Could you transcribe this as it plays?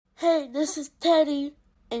Hey, this is Teddy,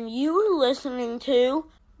 and you are listening to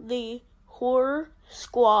the Horror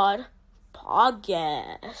Squad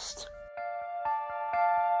podcast.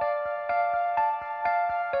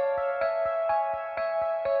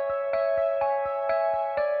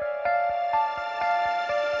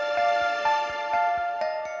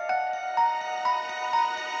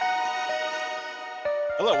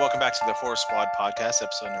 Hello, welcome back to the Horror Squad podcast,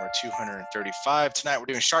 episode number 235. Tonight we're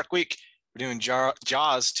doing Shark Week. We're doing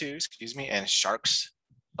Jaws 2, and Sharks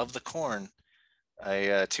of the Corn,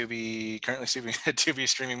 a currently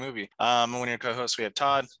streaming movie. One of your co-hosts, we have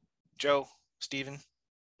Todd, Joe, Steven.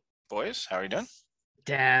 Boys, how are you doing?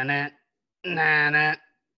 It's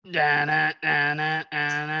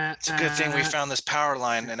a good thing we found this power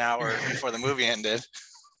line an hour before the movie ended.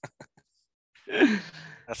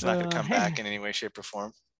 That's not going to come back in any way, shape, or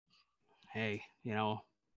form. Hey,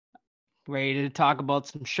 ready to talk about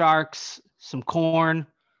some sharks, some corn,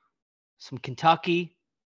 some Kentucky.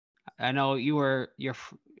 I know you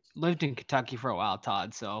lived in Kentucky for a while,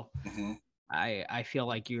 Todd. So I feel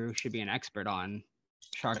like you should be an expert on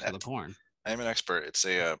Sharks of the Corn. I am an expert. It's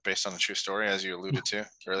based on a true story, as you alluded to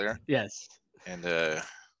earlier. Yes. And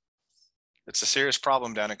it's a serious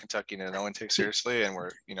problem down in Kentucky that no one takes seriously, and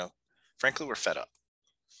frankly, we're fed up.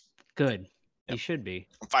 Good. Yep. You should be.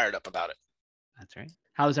 I'm fired up about it. That's right.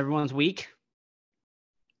 How was everyone's week?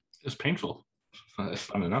 It was painful.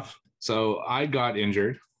 Fun enough. So I got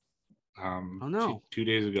injured two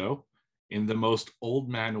days ago in the most old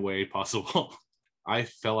man way possible. I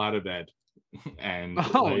fell out of bed and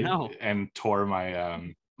and tore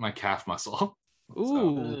my my calf muscle.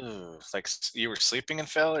 Ooh. Like you were sleeping and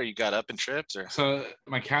fell, or you got up and tripped, or so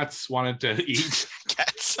my cats wanted to eat.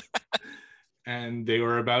 Cats. And they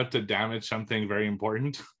were about to damage something very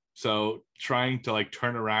important. So trying to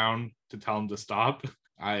turn around to tell them to stop,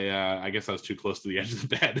 I guess I was too close to the edge of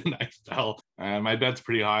the bed and I fell. My bed's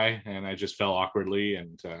pretty high and I just fell awkwardly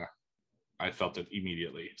and I felt it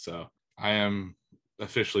immediately. So I am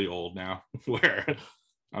officially old now where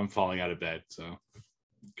I'm falling out of bed. So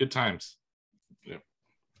good times. Yeah.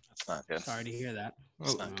 That's not good. Sorry to hear that.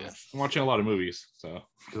 That's not good. I'm watching a lot of movies, so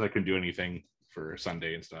because I couldn't do anything for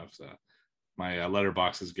Sunday and stuff. So my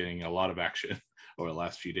letterbox is getting a lot of action over the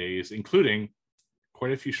last few days, including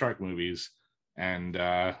quite a few shark movies and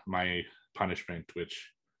my punishment,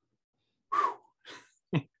 which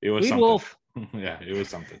it was something. Wolf. Yeah, it was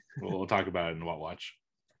something. We'll talk about it in What Watch.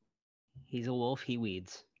 He's a wolf. He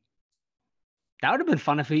weeds. That would have been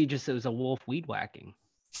fun if it was a wolf weed whacking.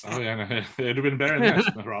 Oh yeah, no, it'd have been better than this,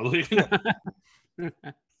 probably.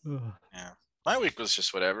 Yeah, my week was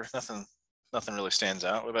just whatever. Nothing really stands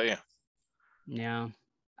out. What about you? Yeah,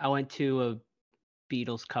 I went to a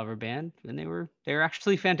Beatles cover band and they were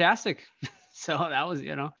actually fantastic. So that was,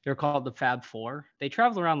 they're called the Fab Four. They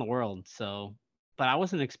travel around the world. So, but I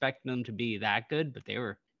wasn't expecting them to be that good, but they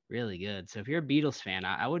were really good. So if you're a Beatles fan,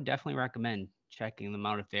 I would definitely recommend checking them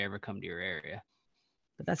out if they ever come to your area.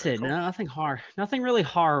 But that's very it. Cool. Nothing really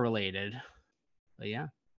horror related. But yeah.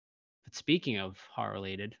 But speaking of horror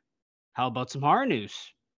related, how about some horror news?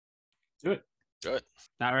 Do it.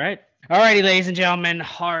 All right. Alrighty, ladies and gentlemen,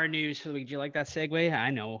 horror news for the week. Did you like that segue? I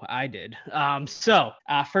know I did. So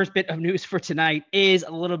first bit of news for tonight is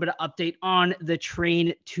a little bit of update on the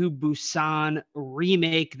Train to Busan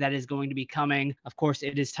remake that is going to be coming. Of course,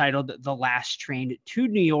 it is titled The Last Train to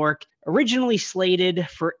New York, originally slated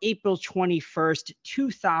for April 21st,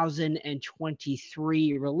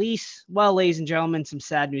 2023 release. Well, ladies and gentlemen, some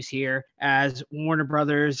sad news here as Warner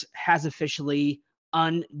Brothers has officially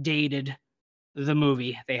undated the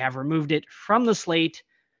movie. They have removed it from the slate.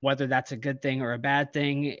 Whether that's a good thing or a bad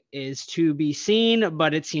thing is to be seen,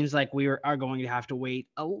 but it seems like we are going to have to wait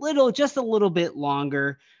just a little bit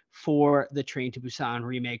longer for the Train to Busan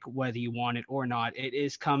remake, whether you want it or not. It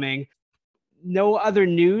is coming. No other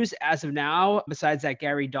news as of now, besides that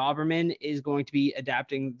Gary Dauberman is going to be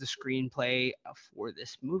adapting the screenplay for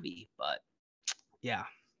this movie. But yeah,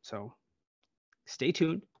 so stay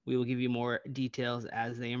tuned. We will give you more details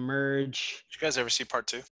as they emerge. Did you guys ever see part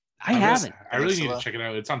 2? I haven't. I really need to check it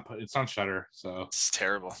out. It's on Shudder, so it's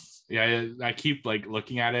terrible. Yeah, I keep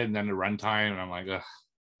looking at it and then the runtime, and I'm like, ugh,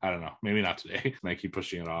 I don't know, maybe not today. And I keep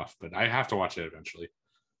pushing it off, but I have to watch it eventually,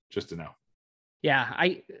 just to know. Yeah,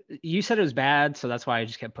 you said it was bad, so that's why I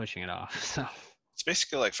just kept pushing it off. So it's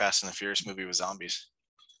basically like Fast and the Furious movie with zombies.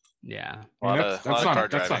 Yeah, that's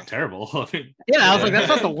not terrible. Yeah, I was like, that's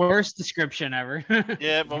not the worst description ever.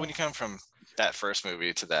 Yeah, but when you come from that first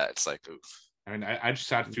movie to that, it's like, oof. I mean, I just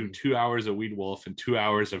sat through 2 hours of Weed Wolf and 2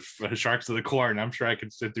 hours of Sharks of the Corn. I'm sure I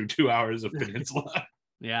could sit through 2 hours of Peninsula.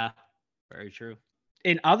 Yeah, very true.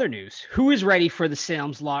 In other news, who is ready for the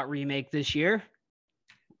Salem's Lot remake this year?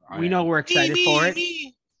 We know we're excited for it.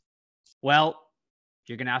 Well,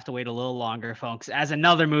 you're going to have to wait a little longer, folks, as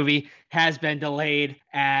another movie has been delayed,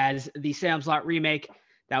 as the Salem's Lot remake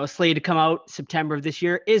that was slated to come out September of this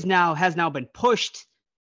year has now been pushed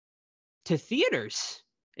to theaters.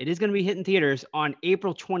 It is going to be hitting theaters on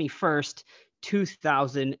April 21st,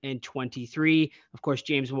 2023. Of course,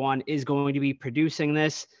 James Wan is going to be producing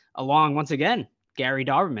this along, once again, Gary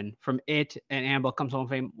Dauberman from It and Annabelle Comes Home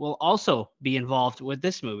fame will also be involved with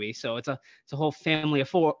this movie. So it's a whole family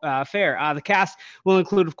affair. The cast will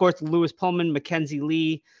include, of course, Lewis Pullman, Mackenzie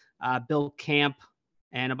Lee, Bill Camp,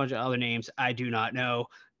 and a bunch of other names I do not know.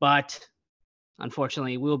 But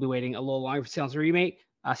unfortunately, we'll be waiting a little longer for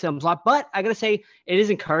Salem's Lot. But I got to say, it is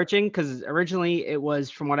encouraging because originally it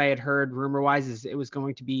was, from what I had heard rumor-wise, is it was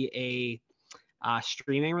going to be a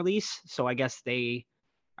streaming release. So I guess they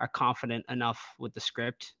are confident enough with the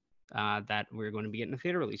script that we're going to be getting a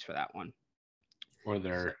theater release for that one. Or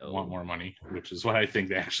they want more money, which is what I think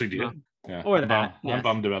they actually did. Yeah. Or I'm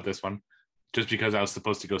bummed about this one, just because I was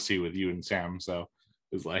supposed to go see with you and Sam. So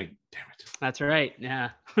it was like, damn it. That's right. Yeah.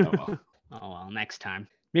 Oh, well. Oh, well, next time.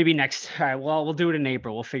 Maybe next. All right. Well, we'll do it in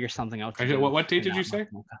April. We'll figure something out. Okay, what date did you say?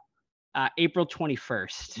 April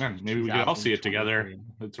 21st. Man, maybe we could all see it together.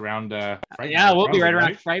 It's around yeah, we'll be right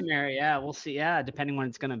around Frightmare. Yeah, we'll see. Yeah, depending when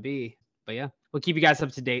it's gonna be. But yeah, we'll keep you guys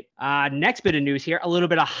up to date. Next bit of news here, a little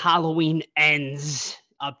bit of Halloween Ends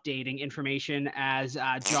updating information, as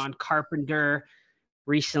John Carpenter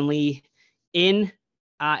recently in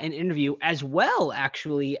an interview, as well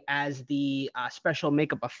actually as the special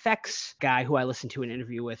makeup effects guy who I listened to an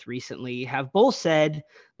interview with recently, have both said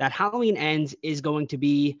that Halloween Ends is going to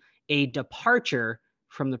be a departure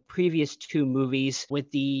from the previous two movies, with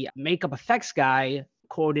the makeup effects guy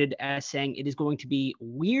quoted as saying it is going to be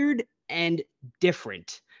weird and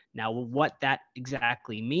different. Now, what that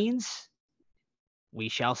exactly means, we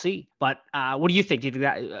shall see. But what do you think?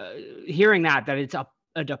 Hearing that it's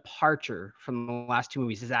a departure from the last two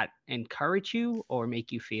movies, does that encourage you or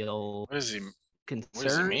make you feel concerned? What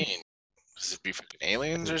does he mean? Does it be fucking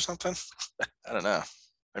aliens or something? I don't know.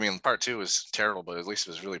 I mean, part 2 was terrible, but at least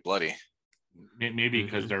it was really bloody. Maybe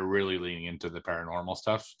because they're really leaning into the paranormal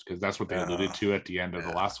stuff, because that's what they alluded to at the end of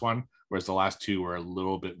the last one, whereas the last two were a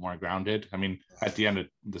little bit more grounded. I mean, at the end of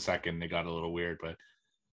the second, they got a little weird, but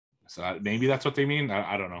so maybe that's what they mean.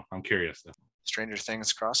 I don't know. I'm curious though. Stranger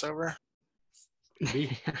Things crossover?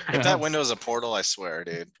 If that window is a portal, I swear,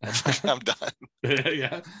 dude. I'm done.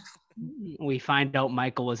 Yeah. We find out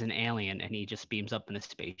Michael was an alien and he just beams up in a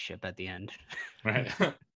spaceship at the end. Right.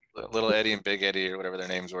 Little Eddie and Big Eddie, or whatever their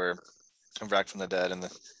names were, come back from the dead, and the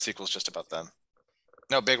sequel's just about them.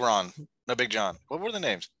 No, Big Ron. No, Big John. What were the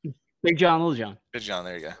names? Big John, Little John. Big John,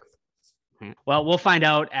 there you go. Well, we'll find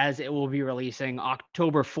out as it will be releasing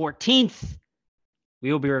October 14th.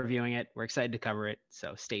 We will be reviewing it. We're excited to cover it,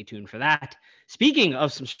 so stay tuned for that. Speaking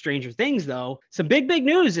of some Stranger Things, though, some big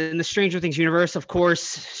news in the Stranger Things universe. Of course,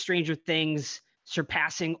 Stranger Things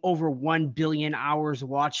surpassing over 1 billion hours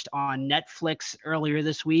watched on Netflix earlier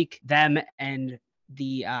this week. Them and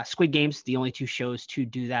the Squid Games, the only two shows to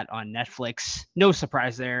do that on Netflix. No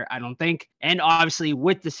surprise there, I don't think. And obviously,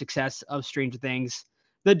 with the success of Stranger Things,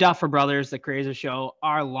 the Duffer Brothers, the creators of the show,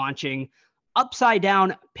 are launching Upside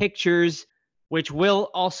Down Pictures, which will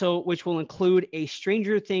include a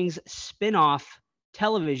Stranger Things spin-off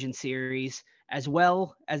television series, as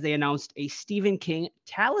well as they announced a Stephen King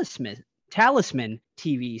Talisman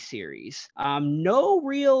TV series. No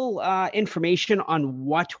real information on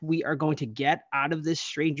what we are going to get out of this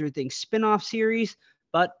Stranger Things spin-off series,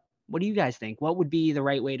 but what do you guys think? What would be the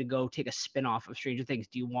right way to go take a spin-off of Stranger Things?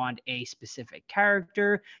 Do you want a specific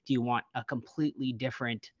character? Do you want a completely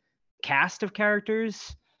different cast of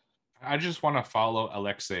characters? I just want to follow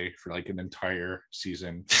Alexei for like an entire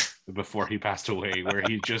season before he passed away, where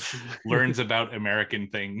he just learns about American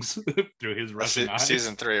things through his Russian eyes.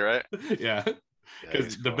 Season 3, right? Yeah.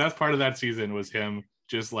 Because the best part of that season was him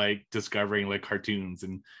just like discovering like cartoons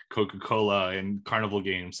and Coca-Cola and carnival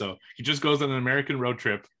games. So he just goes on an American road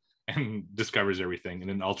trip and discovers everything in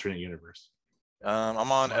an alternate universe.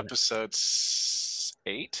 I'm on episode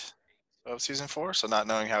 8 of season 4, so not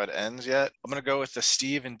knowing how it ends yet. I'm gonna go with the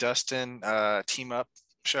Steve and Dustin team up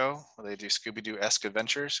show where they do Scooby-Doo-esque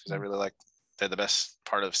adventures, because I really like, they're the best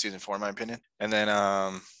part of season 4 in my opinion. And then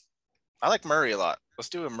I like Murray a lot. Let's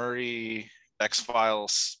do a Murray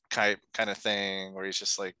X-Files kind of thing where he's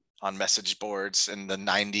just like on message boards in the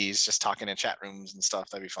 90s just talking in chat rooms and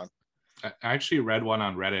stuff. That'd be fun. I actually read one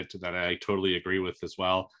on Reddit that I totally agree with as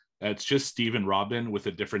well. It's just Steve and Robin with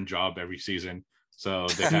a different job every season. So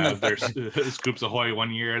they have their Scoops Ahoy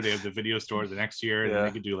one year, they have the video store the next year, and then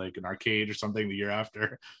they could do like an arcade or something the year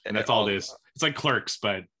after. And that's all it is. It's like Clerks,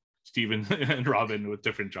 but Steven and Robin with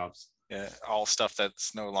different jobs. Yeah, all stuff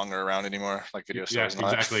that's no longer around anymore, like video stores.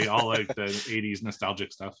 Yeah, exactly. All like the 80s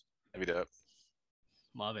nostalgic stuff. That'd be dope.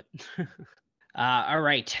 Love it. All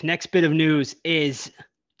right. Next bit of news is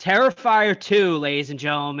Terrifier 2, ladies and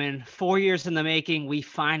gentlemen. 4 years in the making. We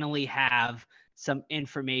finally have some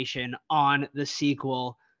information on the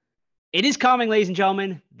sequel. It is coming, ladies and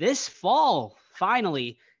gentlemen, this fall,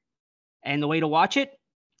 finally. And the way to watch it,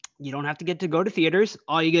 you don't have to get to go to theaters.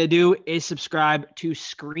 All you got to do is subscribe to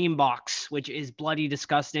Screambox, which is Bloody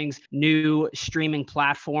Disgusting's new streaming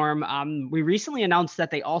platform. We recently announced that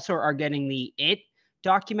they also are getting the It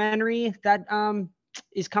documentary that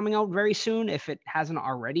is coming out very soon. If it hasn't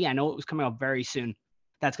already, I know it was coming out very soon.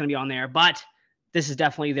 That's going to be on there. But this is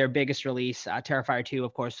definitely their biggest release. Terrifier 2,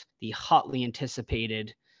 of course, the hotly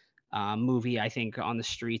anticipated movie, I think, on the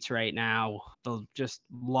streets right now. The just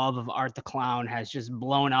love of Art the Clown has just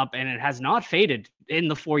blown up, and it has not faded in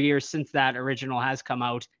the 4 years since that original has come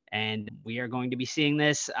out. And we are going to be seeing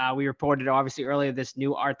this. We reported obviously earlier, this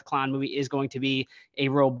new Art the Clown movie is going to be a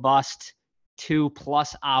robust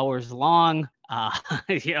 2+ hours long.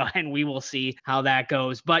 And we will see how that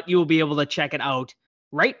goes. But you will be able to check it out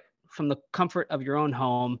right from the comfort of your own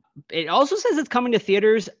home. It also says it's coming to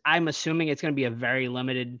theaters. I'm assuming it's going to be a very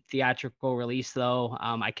limited theatrical release, though.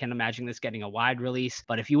 I can't imagine this getting a wide release.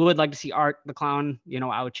 But if you would like to see Art the Clown,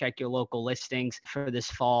 I would check your local listings for this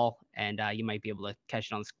fall, and you might be able to catch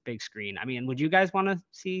it on the big screen. I mean, would you guys want to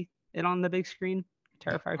see it on the big screen?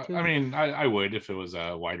 Terrifier 2? I mean, I would if it was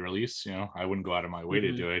a wide release. I wouldn't go out of my way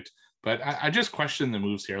to do it. But I just question the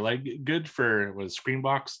moves here. Like, good for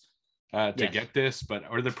Screambox to get this, but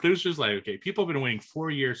are the producers like, okay, people have been waiting 4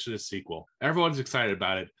 years for this sequel. Everyone's excited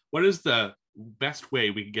about it. What is the best way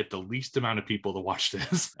we can get the least amount of people to watch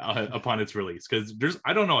this upon its release? Because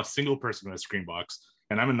I don't know a single person with Screambox,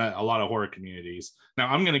 and I'm in a lot of horror communities. Now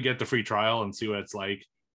I'm going to get the free trial and see what it's like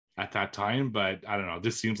at that time, but I don't know.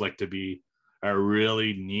 This seems like to be a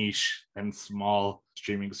really niche and small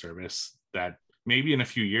streaming service that maybe in a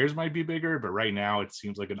few years might be bigger, but right now it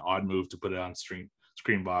seems like an odd move to put it on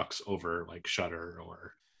Screambox over like Shudder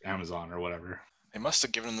or Amazon or whatever. They must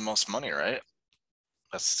have given them the most money, right?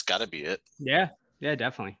 That's got to be it. Yeah,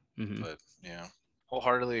 definitely. Mm-hmm. But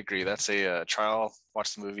wholeheartedly agree. That's a trial.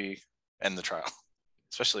 Watch the movie, end the trial.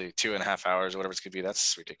 Especially 2.5 hours or whatever it's going to be.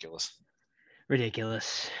 That's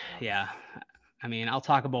ridiculous. Yeah. I mean, I'll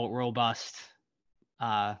talk about robust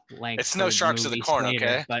length. It's no Sharks of the Corn, later,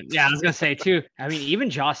 okay? But yeah, I was gonna say too. I mean, even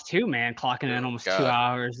Jaws 2, man, clocking in almost 2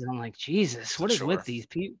 hours, and I'm like, Jesus, what is with these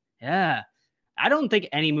people? Yeah, I don't think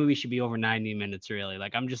any movie should be over 90 minutes, really.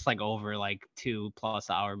 Like, I'm just like over like 2+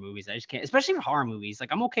 hour movies. I just can't, especially for horror movies. Like,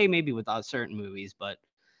 I'm okay maybe with certain movies, but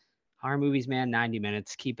horror movies, man, 90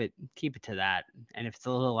 minutes. Keep it to that. And if it's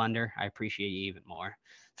a little under, I appreciate you even more.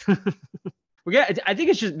 I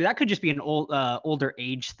think it's just that could just be an older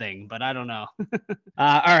age thing, but I don't know.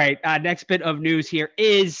 All right. Next bit of news here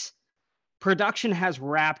is production has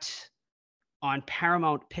wrapped on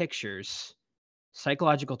Paramount Pictures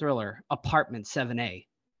psychological thriller Apartment 7A.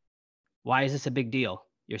 Why is this a big deal?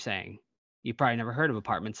 You're saying you probably never heard of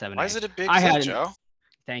Apartment 7A. Why is it a big deal, Joe?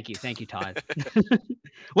 Thank you, Todd.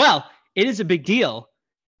 Well, it is a big deal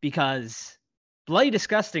because Bloody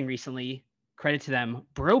Disgusting recently, credit to them,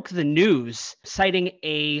 broke the news citing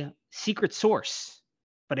a secret source,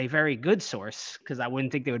 but a very good source, because I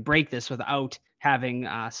wouldn't think they would break this without having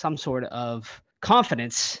some sort of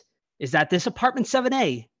confidence, is that this Apartment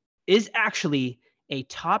 7A is actually a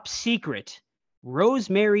top secret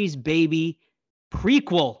Rosemary's Baby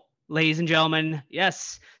prequel, ladies and gentlemen.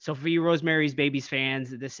 Yes. So for you Rosemary's Babies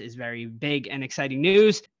fans, this is very big and exciting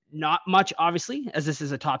news. Not much, obviously, as this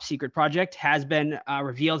is a top secret project, has been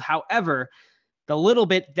revealed. However, the little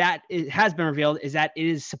bit that has been revealed is that it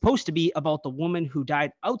is supposed to be about the woman who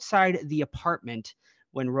died outside the apartment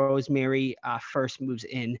when Rosemary first moves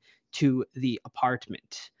in to the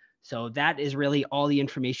apartment. So that is really all the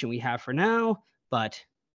information we have for now. But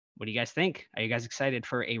what do you guys think? Are you guys excited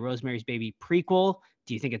for a Rosemary's Baby prequel?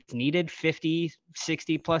 Do you think it's needed 50,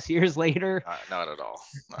 60 plus years later? Not at all.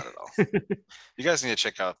 You guys need to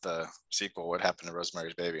check out the sequel, What Happened to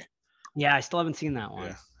Rosemary's Baby. Yeah, I still haven't seen that one.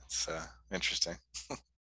 Yeah, it's interesting.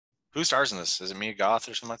 Who stars in this? Is it Mia Goth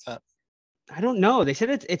or something like that? I don't know. They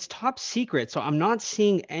said it's top secret, so I'm not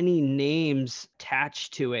seeing any names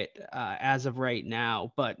attached to it as of right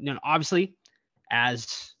now. But obviously,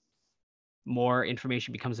 as more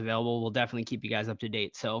information becomes available, we'll definitely keep you guys up to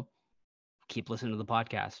date. So keep listening to the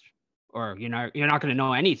podcast. or you're not going to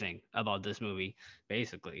know anything about this movie,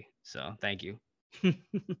 basically. So thank you.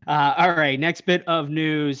 All right, next bit of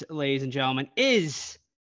news, ladies and gentlemen, is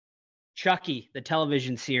Chucky, the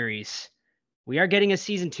television series. We are getting a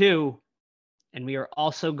season 2, and we are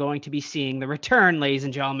also going to be seeing the return, ladies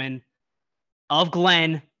and gentlemen, of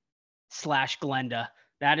Glenn/Glenda.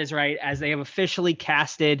 That is right, as they have officially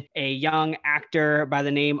casted a young actor by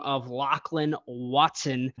the name of Lachlan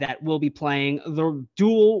Watson that will be playing the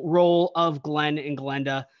dual role of Glenn and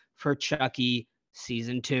Glenda for Chucky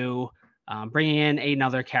season 2, bringing in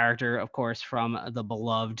another character, of course, from the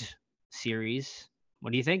beloved series. What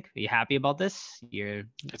do you think? Are you happy about this?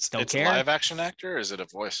 It's care? a live action actor, or is it a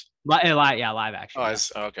voice? Live action.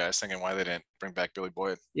 Okay. I was thinking why they didn't bring back Billy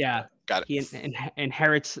Boyd. Yeah, got it. He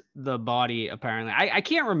inherits the body apparently. I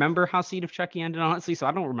can't remember how Seed of Chucky ended, honestly, so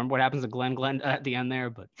I don't remember what happens to Glenn at the end there.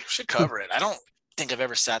 But we should cover it. I don't think I've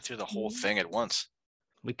ever sat through the whole thing at once.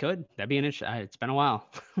 We could. That'd be an interesting. It's been a while.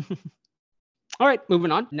 All right,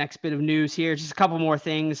 moving on. Next bit of news here. Just a couple more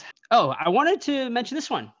things. Oh, I wanted to mention this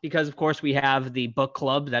one because, of course, we have the book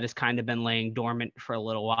club that has kind of been laying dormant for a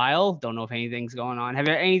little while. Don't know if anything's going on. Have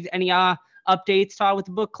there any updates, Todd, with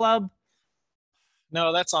the book club?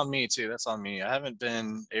 No, that's on me too. That's on me. I haven't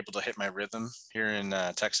been able to hit my rhythm here in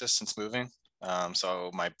Texas since moving.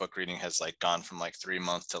 So my book reading has like gone from like 3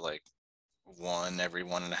 months to like one every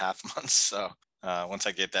 1.5 months. So once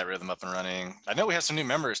I get that rhythm up and running, I know we have some new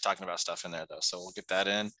members talking about stuff in there though. So we'll get that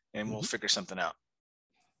in and we'll figure something out.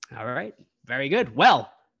 All right. Very good.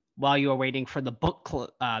 Well, while you are waiting for the book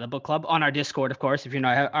club on our Discord, of course, if you're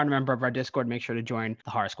not a member of our Discord, make sure to join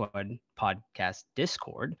the Horror Squad podcast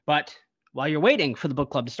Discord. But while you're waiting for the book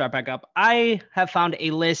club to start back up, I have found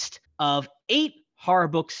a list of 8 horror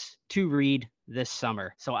books to read this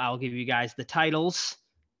summer. So I'll give you guys the titles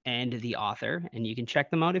and the author, and you can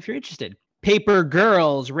check them out if you're interested. Paper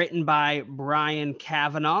Girls, written by Brian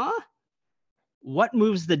Kavanaugh. What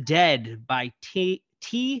Moves the Dead by T.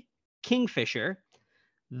 Kingfisher.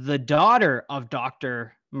 The Daughter of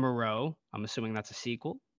Dr. Moreau, I'm assuming that's a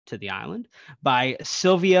sequel to The Island, by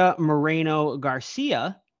Sylvia Moreno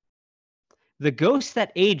Garcia. The Ghost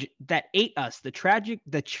That Ate Us, the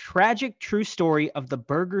tragic true story of the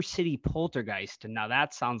Burger City Poltergeist. Now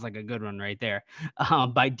that sounds like a good one right there.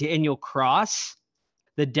 By Daniel Cross.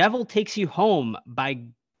 The Devil Takes You Home by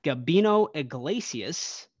Gabino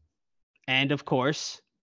Iglesias. And of course,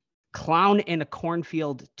 Clown in a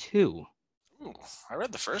Cornfield 2. Ooh, I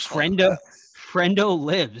read the first one. Friendo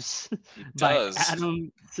Lives by does.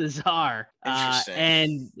 Adam Cesar.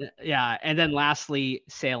 Interesting. And then lastly,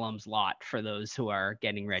 Salem's Lot for those who are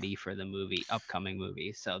getting ready for the upcoming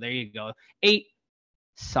movie. So there you go. 8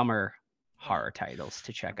 summer horror titles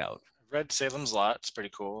to check out. I read Salem's Lot. It's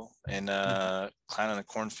pretty cool. And Clown in a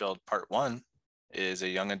Cornfield Part 1 is a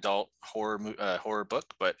young adult horror book,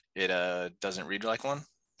 but it doesn't read like one.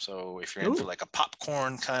 So if you're into like a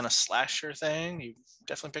popcorn kind of slasher thing, you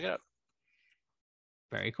definitely pick it up.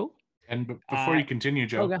 Very cool. And before you continue,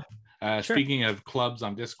 Joe, Sure. Speaking of clubs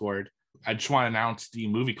on Discord, I just want to announce the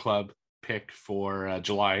movie club pick for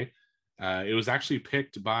July. It was actually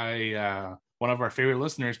picked by one of our favorite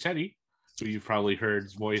listeners, Teddy, who you've probably heard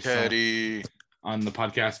his voice on the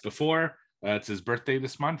podcast before. It's his birthday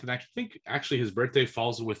this month, and I think actually his birthday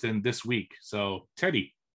falls within this week. So,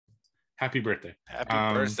 Teddy, happy birthday.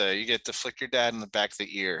 Happy birthday. You get to flick your dad in the back of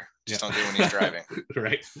the ear. Just don't do it when he's driving.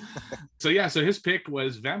 Right. So his pick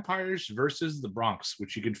was Vampires versus the Bronx,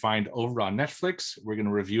 which you can find over on Netflix. We're going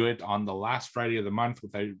to review it on the last Friday of the month,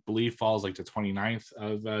 which I believe falls like the 29th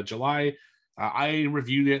of July. I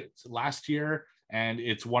reviewed it last year, and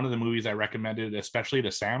it's one of the movies I recommended, especially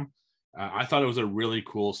to Sam. I thought it was a really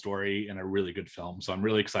cool story and a really good film. So I'm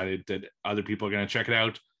really excited that other people are going to check it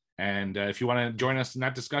out. And if you want to join us in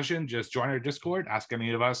that discussion, just join our Discord, ask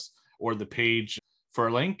any of us or the page for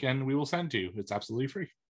a link, and we will send to you. It's absolutely free.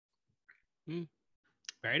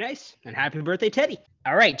 Very nice. And happy birthday, Teddy.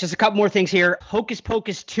 All right, just a couple more things here. Hocus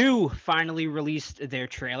Pocus 2 finally released their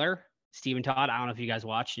trailer. Steve, Todd, I don't know if you guys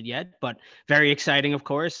watched it yet, but very exciting, of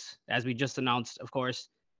course. As we just announced, of course,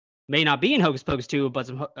 may not be in Hocus Pocus 2, but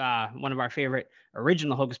one of our favorite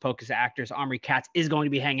original Hocus Pocus actors, Omri Katz, is going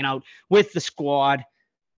to be hanging out with the squad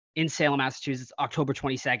in Salem, Massachusetts, October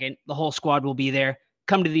 22nd. The whole squad will be there.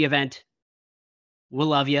 Come to the event. We'll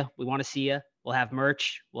love you. We want to see you. We'll have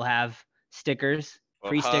merch. We'll have stickers,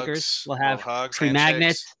 free stickers. We'll have free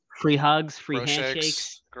magnets, free hugs, free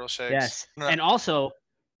handshakes. Girl shakes. Yes. No. And also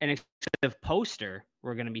an exclusive poster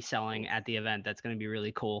we're going to be selling at the event. That's going to be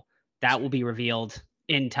really cool. That will be revealed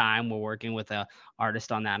in time. We're working with an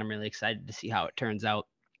artist on that. I'm really excited to see how it turns out.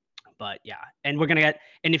 But yeah, and we're gonna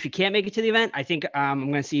and if you can't make it to the event, I think I'm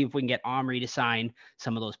gonna see if we can get Omri to sign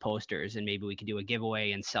some of those posters, and maybe we can do a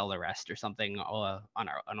giveaway and sell the rest or something on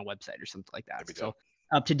a website or something like that. So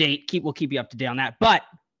up to date, we'll keep you up to date on that. But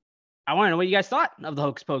I want to know what you guys thought of the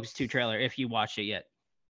Hocus Pocus 2 trailer, if you watched it yet.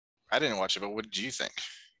 I didn't watch it, but what did you think?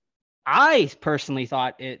 I personally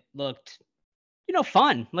thought it looked,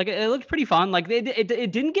 fun. Like it looked pretty fun. Like it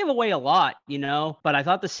didn't give away a lot, but I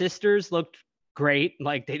thought the sisters looked great.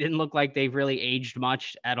 Like they didn't look like they've really aged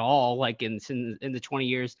much at all. Like in the 20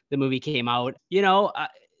 years the movie came out,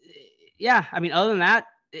 yeah. I mean, other than that,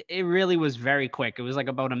 it really was very quick. It was like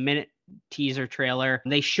about a minute teaser trailer.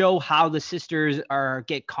 They show how the sisters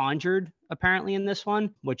get conjured apparently in this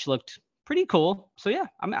one, which looked pretty cool. So yeah,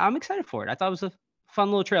 I'm excited for it. I thought it was a fun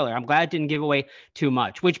little trailer. I'm glad it didn't give away too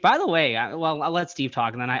much, which by the way, I'll let Steve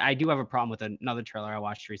talk. And then I do have a problem with another trailer I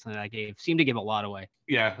watched recently that seemed to give a lot away.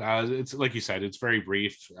 Yeah. It's like you said, it's very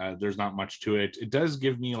brief. There's not much to it. It does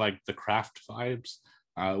give me like the Craft vibes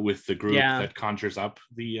with the group that conjures up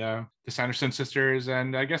the Sanderson sisters.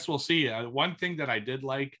 And I guess we'll see. One thing that I did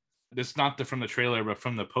like, this not from the trailer, but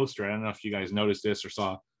from the poster. I don't know if you guys noticed this or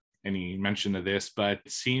saw any mention of this, but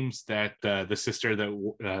it seems that the sister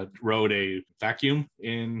that rode a vacuum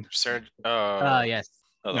in Sarah. Yes.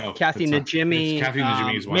 No, Kathy Najimy. Kathy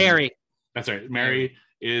Najimy is one. Mary. That's right. Mary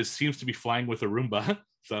seems to be flying with a Roomba.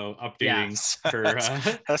 So updating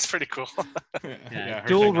her. That's pretty cool.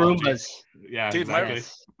 Dual Roombas. Yeah, dude. Exactly.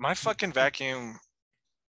 My fucking vacuum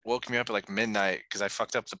woke me up at like midnight because I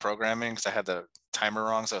fucked up the programming because I had the timer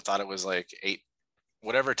wrong, so I thought it was like 8.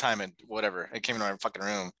 Whatever time it came into my fucking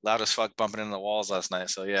room, loud as fuck, bumping into the walls last night.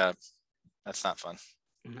 So yeah, that's not fun.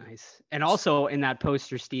 Nice. And also in that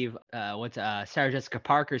poster, Steve, Sarah Jessica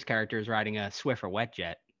Parker's character is riding a Swiffer wet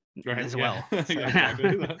jet as well.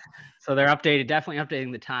 So they're definitely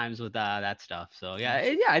updating the times with that stuff. So yeah,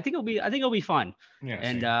 I think it'll be fun. Yeah.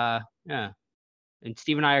 And and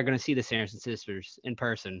Steve and I are going to see the Sanderson sisters in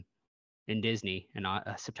person in Disney in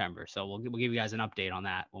September. So we'll give you guys an update on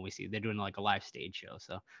that when we see they're doing like a live stage show.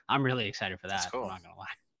 So I'm really excited for that. That's cool. I'm not gonna lie.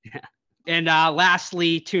 Yeah. And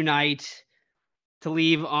lastly, tonight, to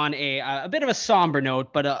leave on a bit of a somber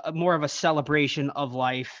note, but a more of a celebration of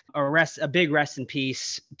life, a big rest in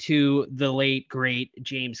peace to the late great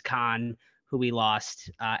James Caan, who we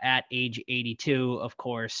lost at age 82, of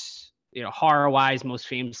course. Horror-wise, most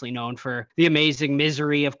famously known for The Amazing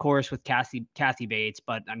Misery, of course, with Kathy Bates,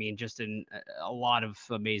 but I mean, just in a lot of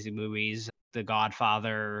amazing movies, The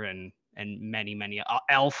Godfather and many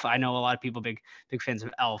Elf. I know a lot of people big fans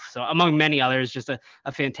of Elf. So among many others, just a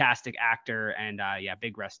fantastic actor, and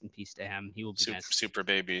big rest in peace to him. He will be super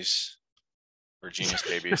babies or genius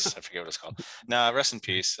babies. I forget what it's called. No, rest in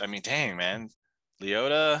peace. I mean, dang man,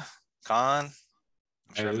 Liotta, Caan.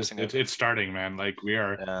 Sure it's starting, man. Like we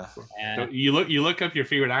are. Yeah. So you look up your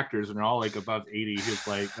favorite actors, and they're all like above 80. It's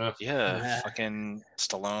like fucking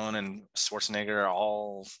Stallone and Schwarzenegger are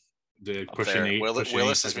all pushing 8.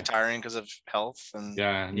 Willis is retiring because of health, and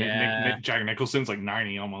Jack Nicholson's like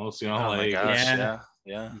 90 almost. Oh my gosh,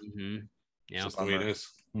 yeah. Mm-hmm. Yeah, that's the way it is.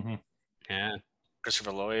 Mm-hmm. Yeah.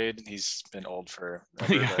 Christopher Lloyd, he's been old for.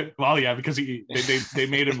 Because they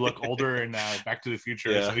made him look older in Back to the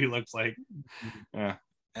Future, so he looks like.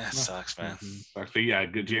 That sucks, man. But yeah,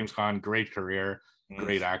 good James Caan, great career,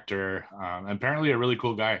 great actor, apparently a really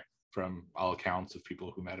cool guy from all accounts of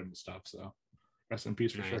people who met him and stuff. So rest in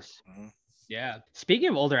peace for sure. Mm-hmm. Yeah. Speaking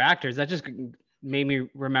of older actors, that just made me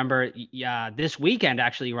remember. This weekend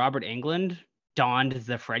actually, Robert Englund donned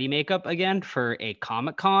the Freddy makeup again for a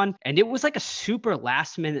Comic-Con, and it was like a super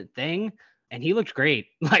last minute thing, and he looked great.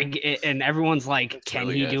 And everyone's like, can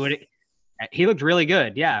he do it? He looked really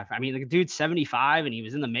good. Yeah. I mean, the dude's 75 and he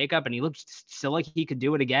was in the makeup and he looked still like he could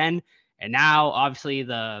do it again. And now obviously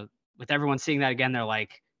with everyone seeing that again, they're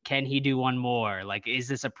like, can he do one more? Like, is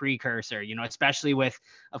this a precursor? Especially with,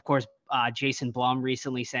 of course, Jason Blum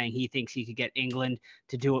recently saying he thinks he could get Englund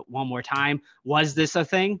to do it one more time. Was this a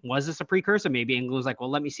thing? Was this a precursor? Maybe Englund was like, well,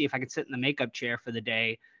 let me see if I could sit in the makeup chair for the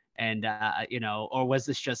day. And, or was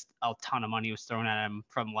this just a ton of money was thrown at him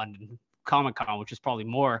from London Comic-Con, which is probably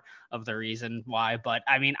more of the reason why. But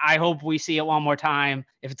I mean, I hope we see it one more time.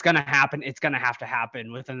 If it's going to happen, it's going to have to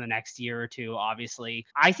happen within the next year or two, obviously.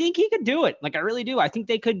 I think he could do it. Like, I really do. I think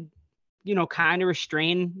they could, kind of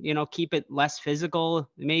restrain, keep it less physical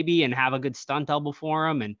maybe, and have a good stunt double for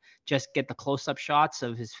him and just get the close-up shots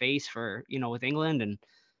of his face for, with Englund. And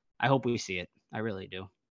I hope we see it. I really do.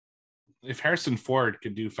 If Harrison Ford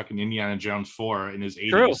could do fucking Indiana Jones 4 in his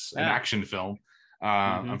 80s, an action film,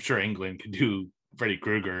 I'm sure Englund could do Freddy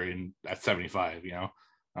Krueger at 75,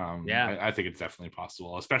 I think it's definitely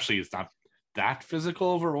possible, especially it's not that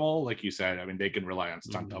physical of a role. Like you said, I mean, they can rely on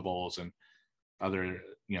stunt doubles and other,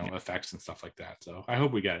 effects and stuff like that. So I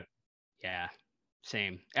hope we get it. Yeah,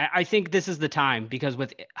 same. I think this is the time because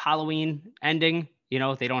with Halloween ending, they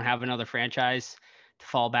don't have another franchise to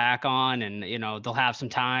fall back on, and they'll have some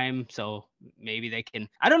time, so maybe they can.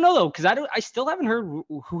 I don't know though, because I still haven't heard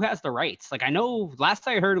who has the rights. Like I know last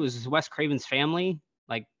I heard it was Wes Craven's family,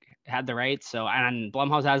 like had the rights. So and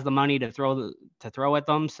Blumhouse has the money to throw at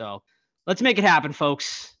them. So let's make it happen,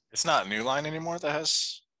 folks. It's not New Line anymore that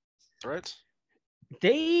has the rights.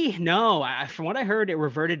 From what I heard, it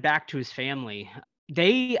reverted back to his family.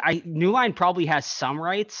 New Line probably has some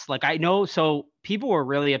rights. Like I know, so people were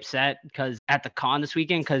really upset because at the con this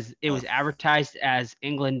weekend, because it was advertised as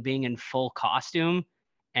England being in full costume,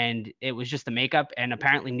 and it was just the makeup. And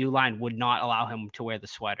apparently, New Line would not allow him to wear the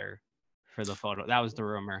sweater for the photo. That was the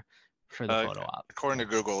rumor for the photo op. According to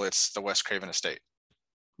Google, it's the Wes Craven estate.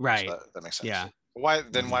 Right. So that makes sense. Yeah. Why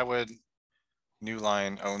would New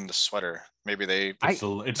Line own the sweater? Maybe it's the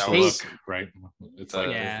look, right? It's like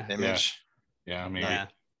the image. Yeah, maybe. Yeah.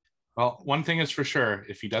 Well, one thing is for sure,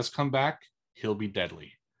 if he does come back, he'll be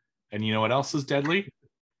deadly. And you know what else is deadly?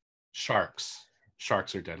 Sharks.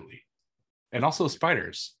 Sharks are deadly. And also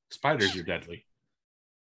spiders. Spiders are deadly.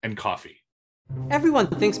 And coffee. Everyone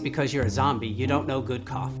thinks because you're a zombie, you don't know good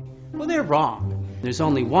coffee. Well, they're wrong. There's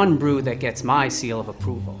only one brew that gets my seal of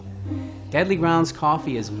approval. Deadly Grounds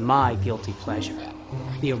coffee is my guilty pleasure.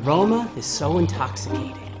 The aroma is so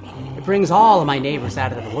intoxicating. It brings all of my neighbors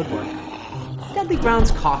out of the woodwork. Deadly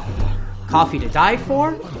Grounds coffee. Coffee to die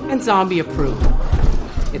for and zombie approved.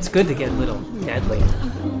 It's good to get a little deadly.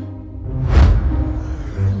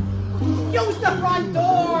 Use the front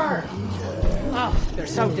door! Oh, they're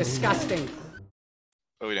so disgusting.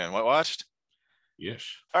 What are we doing? What watched? Yes.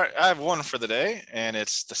 All right, I have one for the day, and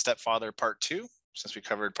it's The Stepfather Part 2, since we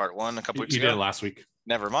covered Part 1 a couple weeks ago. You did it last week.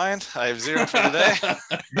 Never mind. I have 0 for the day.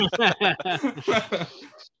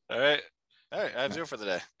 All right, I have 0 for the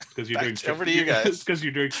day. Because you're doing over to you guys. Because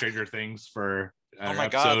you're doing Stranger Things for oh my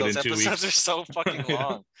god, those episodes weeks. are so fucking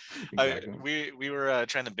long. Exactly. We were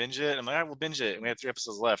trying to binge it. I'm like, all right, we'll binge it. And we had 3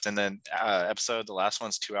 episodes left, and then the last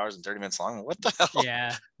one's 2 hours and 30 minutes long. What the hell?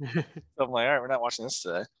 Yeah. So I'm like, all right, we're not watching this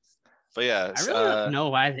today. But yeah, I really don't know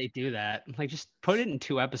why they do that. Like, just put it in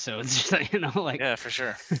 2 episodes. Yeah, for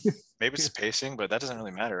sure. Maybe it's pacing, but that doesn't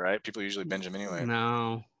really matter, right? People usually binge them anyway.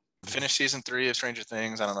 No. Finished season 3 of Stranger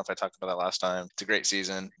Things. I don't know if I talked about that last time. It's a great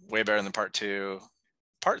season. Way better than part 2.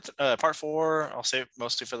 Part 4, I'll save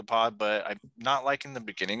mostly for the pod, but I'm not liking the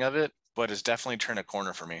beginning of it. But it's definitely turned a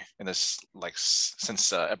corner for me in this,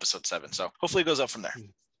 since episode 7. So hopefully it goes up from there.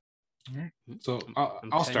 All right. So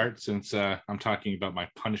I'll start since I'm talking about my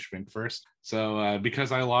punishment first. So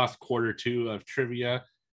because I lost quarter 2 of trivia,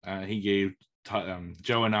 he gave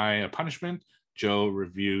Joe and I a punishment. Joe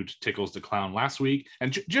reviewed Tickles the Clown last week.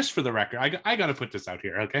 And just for the record, I got to put this out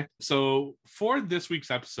here, okay? So for this week's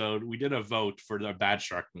episode, we did a vote for the Bad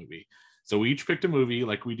Shark movie. So we each picked a movie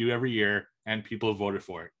like we do every year, and people voted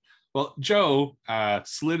for it. Well, Joe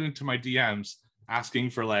slid into my DMs asking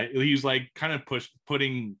for he's kind of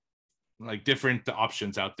putting different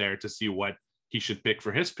options out there to see what he should pick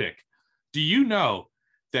for his pick. Do you know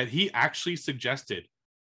that he actually suggested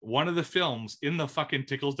one of the films in the fucking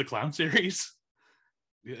Tickles the Clown series?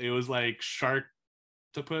 It was like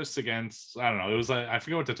Sharktopus against, I don't know. It was I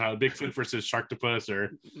forget what the title, Bigfoot versus Sharktopus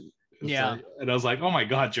or. Yeah. And I was like, oh my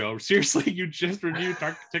God, Joe, seriously, you just reviewed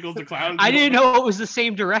Tickles the Clown? I didn't know it was the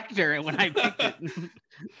same director when I picked it.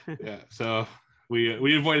 Yeah. So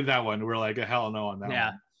we avoided that one. We're like, hell no on that one.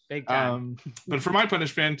 Yeah. Big time. But for my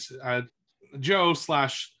punishment,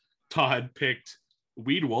 Joe/Todd picked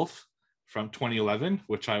Weed Wolf from 2011,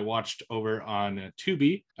 which I watched over on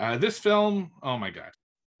Tubi. This film, oh my God.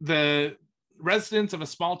 The residents of a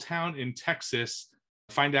small town in Texas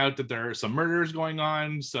find out that there are some murders going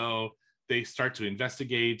on, so they start to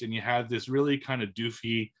investigate, and you have this really kind of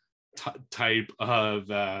doofy type of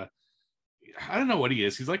I don't know what he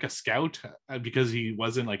is. He's like a scout because he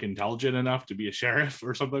wasn't intelligent enough to be a sheriff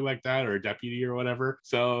or something like that, or a deputy or whatever.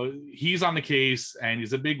 So he's on the case, and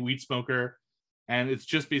he's a big weed smoker. And it's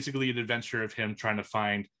just basically an adventure of him trying to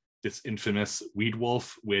find this infamous weed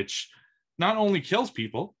wolf, which not only kills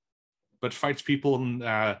people, but fights people in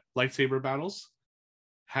lightsaber battles,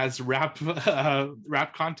 has rap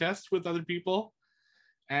contests with other people.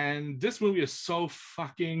 And this movie is so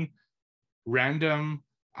fucking random.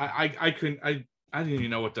 I didn't even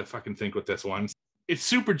know what to fucking think with this one. It's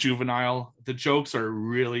super juvenile. The jokes are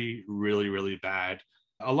really, really, really bad.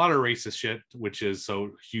 A lot of racist shit, which is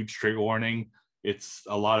so huge trigger warning. It's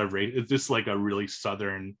a lot of race. It's just like a really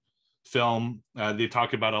Southern film. They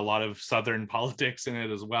talk about a lot of Southern politics in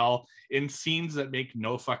it as well, in scenes that make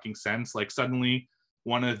no fucking sense. Like suddenly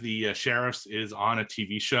one of the sheriffs is on a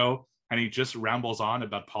TV show and he just rambles on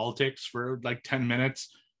about politics for like 10 minutes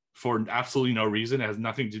for absolutely no reason. It has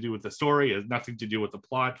nothing to do with the story. It has nothing to do with the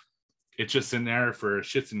plot. It's just in there for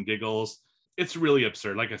shits and giggles. It's really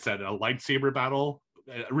absurd. Like I said, a lightsaber battle,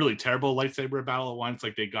 a really terrible lightsaber battle at once.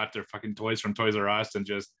 Like they got their fucking toys from Toys R Us and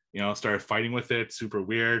just, started fighting with it. Super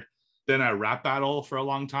weird. Then a rap battle for a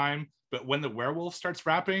long time. But when the werewolf starts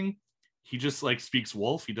rapping, he just like speaks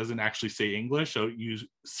wolf. He doesn't actually say English. So you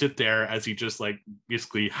sit there as he just like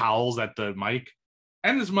basically howls at the mic.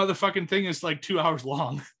 And this motherfucking thing is like 2 hours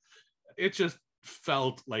long. It just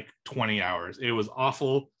felt like 20 hours. It was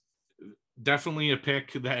awful. Definitely a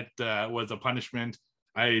pick that was a punishment.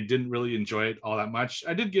 I didn't really enjoy it all that much.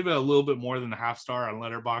 I did give it a little bit more than a half star on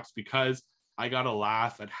Letterboxd because I got a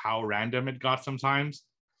laugh at how random it got sometimes.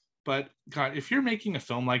 But God, if you're making a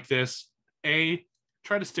film like this, A,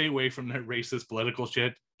 try to stay away from the racist political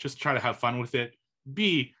shit. Just try to have fun with it.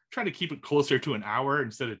 B, try to keep it closer to an hour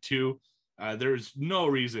instead of 2. There's no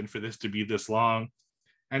reason for this to be this long.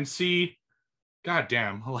 And C,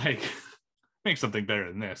 goddamn, like make something better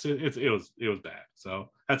than this. It was bad. So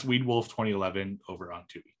that's Weed Wolf 2011 over on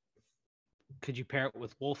Tubi. Could you pair it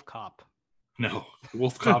with Wolf Cop? No,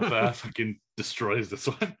 Wolf Cop fucking destroys this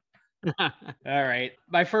one. All right.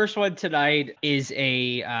 My first one tonight is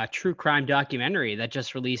a true crime documentary that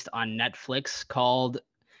just released on Netflix called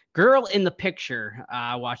Girl in the Picture.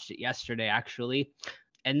 I watched it yesterday, actually.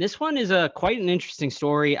 And this one is quite an interesting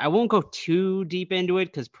story. I won't go too deep into it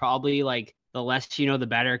because probably like the less you know, the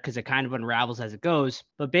better, because it kind of unravels as it goes.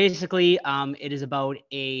 But basically, it is about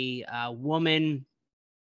a woman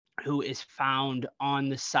who is found on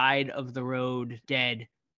the side of the road dead,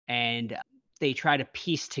 and they try to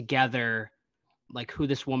piece together like who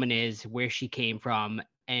this woman is, where she came from,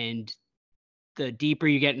 and the deeper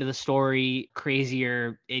you get into the story,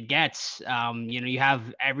 crazier it gets. You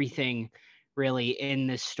have everything really in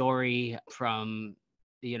this story, from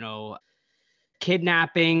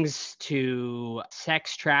kidnappings to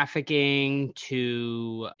sex trafficking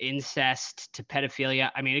to incest to pedophilia.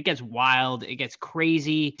 I mean, it gets wild, it gets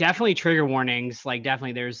crazy. Definitely trigger warnings. Like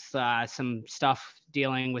definitely there's some stuff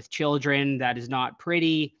dealing with children that is not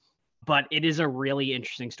pretty, but it is a really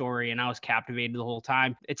interesting story and I was captivated the whole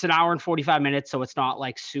time. It's an hour and 45 minutes, so it's not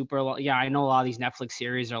like super long. Yeah, I know a lot of these Netflix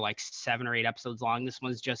series are like 7 or 8 episodes long. This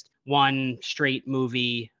one's just one straight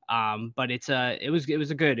movie. But it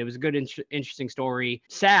was a good interesting story.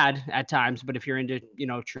 Sad at times, but if you're into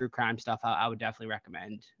true crime stuff, I would definitely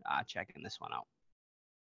recommend checking this one out.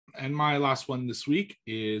 And my last one this week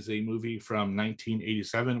is a movie from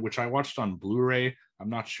 1987, which I watched on Blu-ray. I'm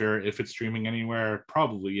not sure if it's streaming anywhere. It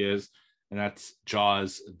probably is. And that's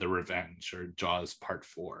Jaws: The Revenge, or Jaws Part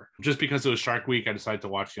 4. Just because it was Shark Week, I decided to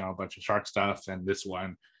watch a bunch of shark stuff. And this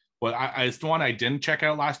one, well, it's the one I didn't check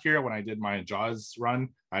out last year when I did my Jaws run.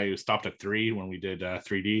 I stopped at 3 when we did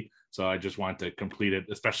 3D. So I just wanted to complete it,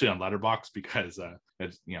 especially on Letterboxd, because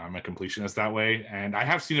I'm a completionist that way. And I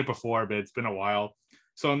have seen it before, but it's been a while.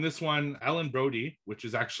 So in this one, Ellen Brody, which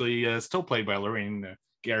is actually still played by Lorraine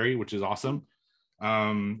Gary, which is awesome.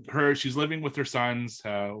 She's living with her sons.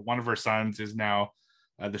 One of her sons is now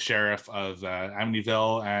the sheriff of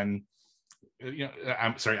Amityville, and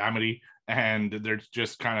Amity, and they're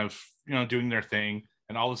just kind of doing their thing.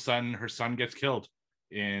 And all of a sudden, her son gets killed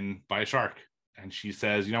by a shark, and she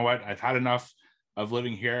says, "You know what? I've had enough of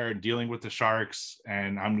living here and dealing with the sharks,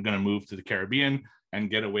 and I'm going to move to the Caribbean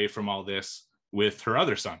and get away from all this with her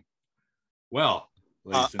other son." Well,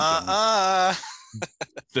 ladies and gentlemen,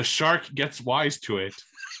 the shark gets wise to it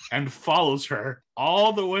and follows her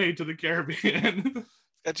all the way to the Caribbean.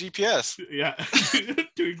 A GPS. Yeah,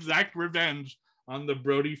 to exact revenge on the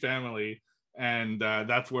Brody family. And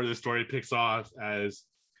that's where the story picks off, as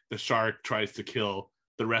the shark tries to kill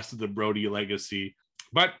the rest of the Brody legacy.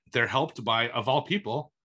 But they're helped by, of all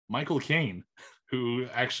people, Michael Caine, who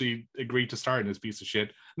actually agreed to star in this piece of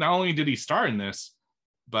shit. Not only did he star in this,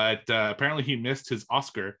 but apparently he missed his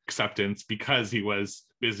Oscar acceptance because he was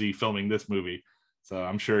busy filming this movie. So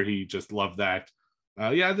I'm sure he just loved that.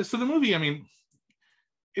 So the movie, I mean,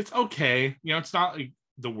 it's okay. It's not like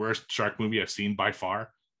the worst shark movie I've seen by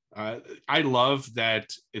far. I love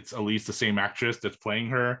that it's at least the same actress that's playing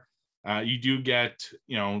her. You do get,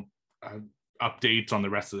 updates on the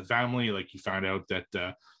rest of the family. Like you found out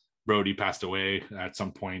that Brody passed away at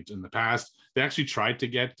some point in the past. They actually tried to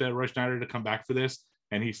get Roy Schneider to come back for this,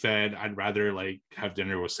 and he said, "I'd rather like have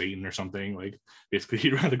dinner with Satan or something." Like basically,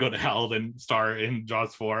 he'd rather go to hell than star in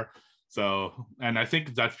Jaws 4. So, and I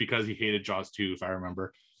think that's because he hated Jaws 2, if I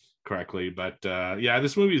remember. correctly. But yeah,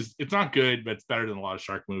 this movie it's not good, but it's better than a lot of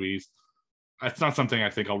shark movies. It's not something I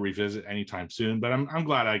think I'll revisit anytime soon, but I'm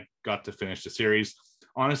glad I got to finish the series.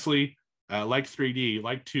 Honestly, like 3D,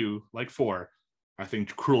 like 2, like 4, I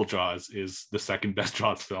think Cruel Jaws is the second best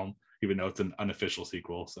Jaws film, even though it's an unofficial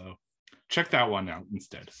sequel. So check that one out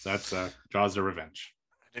instead. That's Jaws: The Revenge.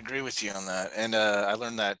 I'd agree with you on that. And I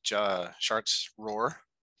learned that sharks roar.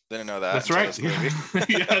 Didn't know that. That's until right. this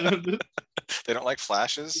movie. Yeah. They don't like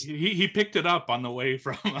flashes. He picked it up on the way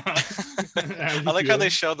from. I like how they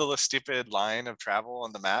show the stupid line of travel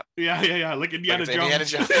on the map. Yeah. Like Indiana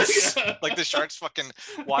Jones. Yeah. Like the sharks fucking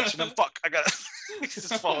watching them. Fuck, I gotta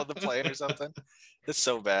just follow the plane or something. It's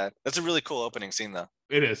so bad. That's a really cool opening scene, though.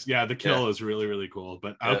 It is. Yeah, the kill is really, really cool.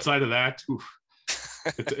 But outside of that,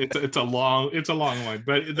 it's a long one.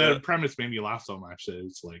 But the premise made me laugh so much that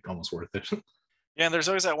it's like almost worth it. Yeah, and there's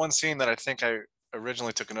always that one scene that I think I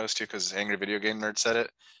originally took a notice to because Angry Video Game Nerd said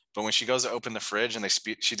it. But when she goes to open the fridge and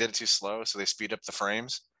she did it too slow, so they speed up the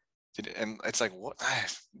frames. And it's like, what?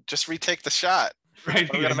 Just retake the shot. Right.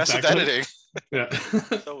 I'm gonna mess with editing. Yeah.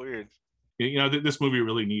 So weird. You know, this movie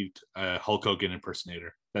really needed a Hulk Hogan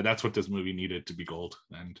impersonator. That's what this movie needed to be gold,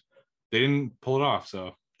 and they didn't pull it off.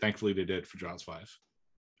 So thankfully, they did for Jaws 5.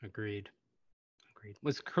 Agreed.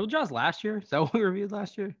 Was Cruel Jaws last year? Is that what we reviewed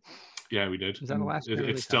last year? Yeah, we did. Was that the last year?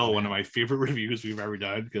 It's still one of my favorite reviews we've ever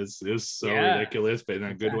done because it's so ridiculous, but in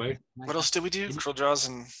a good way. What else did we do? Cruel Jaws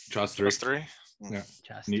and Jaws 3. Yeah.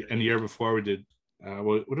 And the year before we did,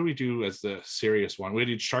 what did we do as the serious one? We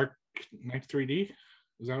did Shark Night 3D.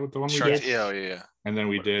 Is that what the one we did? Yeah. And then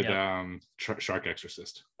we did Shark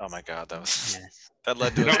Exorcist. Oh my God, that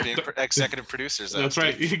led to us being executive producers. That's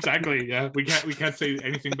right, exactly. Yeah, we can't say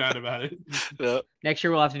anything bad about it. Yeah. Next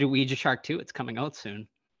year we'll have to do Ouija Shark 2. It's coming out soon.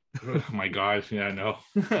 Oh my God, yeah, I know.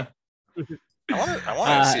 I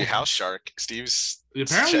want to see House Shark. Steve's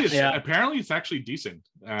apparently it's actually decent.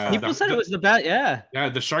 People said it was the best. Yeah,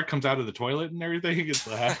 the shark comes out of the toilet and everything. It's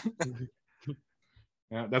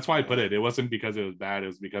yeah, that's why I put it. It wasn't because it was bad. It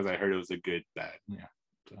was because I heard it was a good bad. Yeah.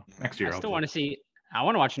 So next year, I still want to see. I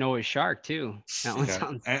want to watch Noah's Shark too. That one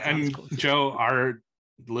sounds cool. Joe, our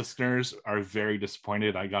listeners are very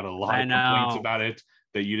disappointed. I got a lot of complaints about it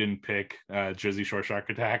that you didn't pick Jersey Shore Shark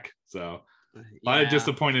Attack. So a lot of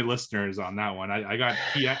disappointed listeners on that one. I got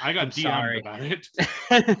DM'd about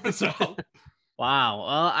it. So wow.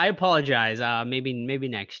 Well, I apologize. Maybe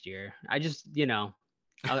next year. I just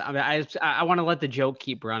I want to let the joke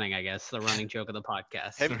keep running. I guess the running joke of the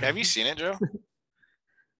podcast. Have you seen it, Joe?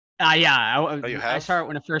 Yeah. I saw it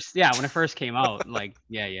when it first came out. Like,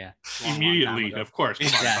 yeah. Immediately, of course.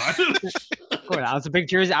 Come on. Of course, I was a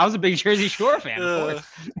big Jersey Shore fan. Of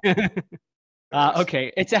course.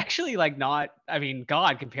 Okay, it's actually like not. I mean,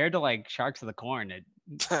 God, compared to like Sharks of the Corn,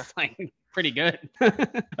 it's like pretty good. All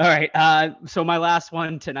right. So my last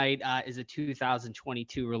one tonight is a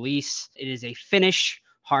 2022 release. It is a Finnish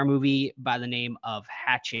horror movie by the name of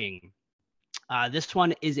Hatching. This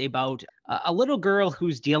one is about a little girl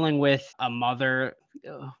who's dealing with a mother.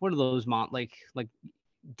 What are those like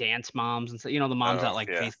dance moms and so the moms that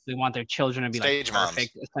basically want their children to be stage like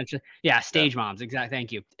perfect, moms. Essentially. Yeah, stage moms. Exactly.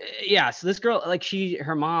 Thank you. So this girl, like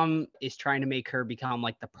her mom is trying to make her become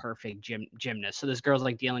like the perfect gymnast. So this girl's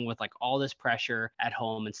like dealing with like all this pressure at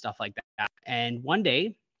home and stuff like that. And one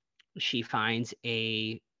day she finds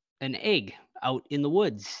an egg out in the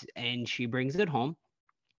woods and she brings it home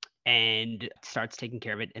and starts taking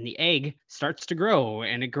care of it. And the egg starts to grow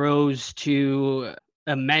and it grows to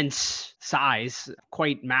immense size,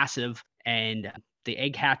 quite massive. And the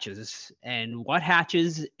egg hatches. And what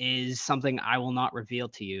hatches is something I will not reveal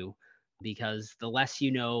to you because the less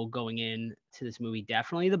you know going in to this movie,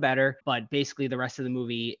 definitely the better. But basically the rest of the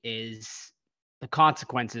movie is the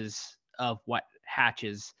consequences of what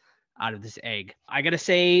hatches out of this egg. I gotta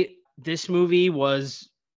say, this movie was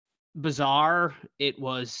bizarre. It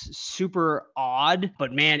was super odd,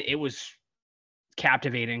 but man, it was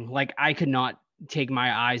captivating. Like I could not take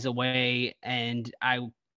my eyes away, and I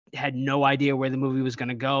had no idea where the movie was going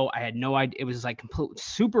to go. I had no idea. It was like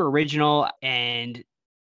super original, and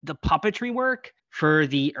the puppetry work for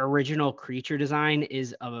the original creature design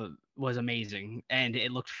was amazing, and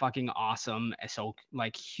it looked fucking awesome. So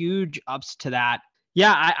like huge ups to that.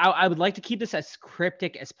 Yeah, I would like to keep this as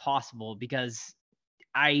cryptic as possible because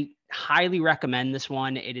I highly recommend this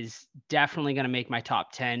one. It is definitely going to make my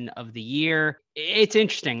top 10 of the year. It's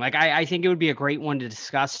interesting. Like, I think it would be a great one to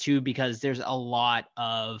discuss too, because there's a lot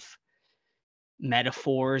of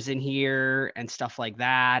metaphors in here and stuff like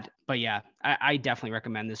that. But yeah, I definitely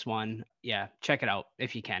recommend this one. Yeah, check it out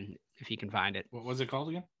if you can find it. What was it called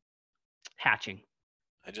again? Hatching.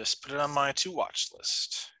 I just put it on my to watch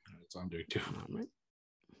list. That's what I'm doing too. All right.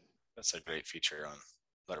 That's a great feature on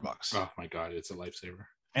Letterboxd. Oh my god, it's a lifesaver.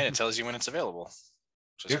 And it tells you when it's available,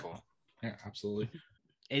 which is cool. Yeah, absolutely.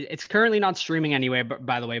 It's currently not streaming anyway, but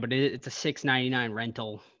by the way, but it's a $6.99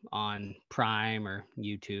 rental on Prime or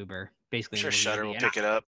YouTube or basically. I'm sure anywhere Shudder you will get pick it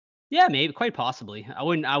up. Yeah, maybe, quite possibly. I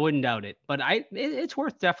wouldn't doubt it, but it's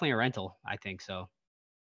worth definitely a rental. I think so.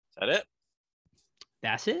 Is that it?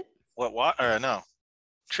 That's it. What? No.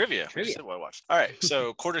 Trivia. Trivia. We said what I watched. All right.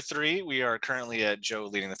 So quarter 3, we are currently at Joe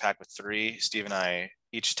leading the pack with 3. Steve and I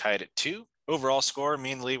each tied at 2. Overall score,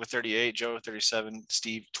 me and Lee with 38, Joe 37,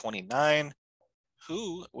 Steve 29.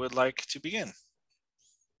 Who would like to begin?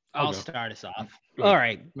 I'll go. start us off. Go All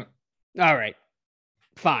ahead. right. All right.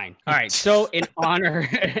 Fine. All right. So in honor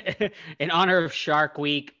of Shark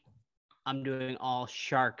Week, I'm doing all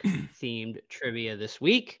shark themed trivia this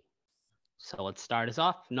week. So let's start us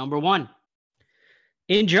off. Number 1.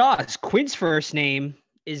 In Jaws, Quint's first name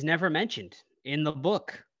is never mentioned in the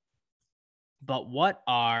book. But what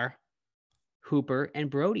are Hooper and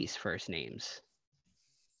Brody's first names?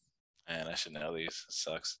 Man, I should know these. It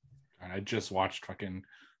sucks. I just watched fucking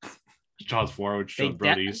Jaws 4, which They showed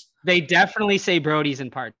Brody's. They definitely say Brody's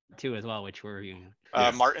in part 2 as well, which we're reviewing.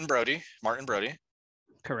 Yeah. Martin Brody.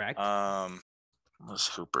 Correct. What's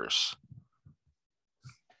Hooper's?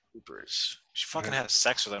 She fucking has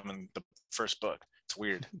sex with him in the first book. It's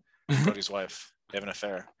weird. Brody's wife. They have an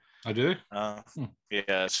affair. I did.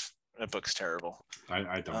 Yeah, that book's terrible.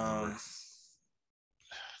 I don't remember.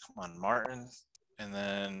 Come on, Martin, and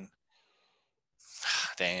then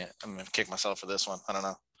dang it, I'm gonna kick myself for this one. I don't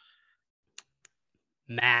know.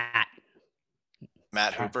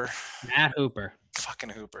 Matt Hooper. Matt Hooper. Fucking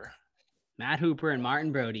Hooper. Matt Hooper and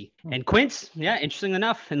Martin Brody. And Quince, yeah, interesting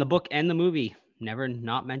enough, in the book and the movie, never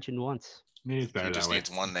not mentioned once. Maybe it's better He that just way.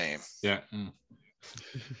 needs one name. Yeah.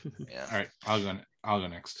 Yeah. All right, I'll go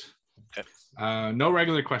next. Okay. No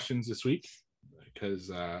regular questions this week because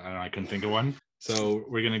I don't know, I couldn't think of one. So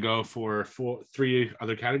we're gonna go for 3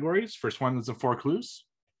 other categories. First one is the 4 clues.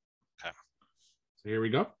 Okay. So here we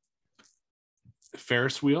go.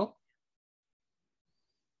 Ferris wheel,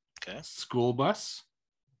 Okay. school bus,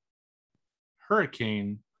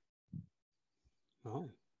 hurricane, Oh.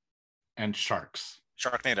 and sharks.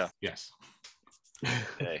 Sharknado. Yes.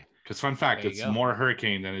 Okay. Because fun fact, There you it's go. more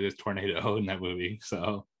hurricane than it is tornado in that movie.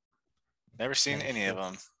 So Never seen That is any of true.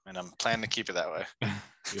 them, and I'm planning to keep it that way.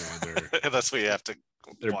 yeah, they're That's what you have to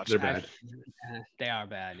watch. they're bad. They are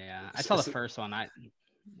bad, yeah. I saw the So- first one.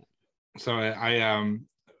 So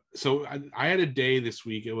I had a day this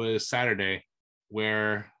week. It was Saturday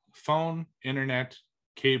where phone, internet,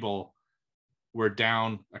 cable were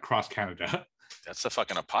down across Canada. That's the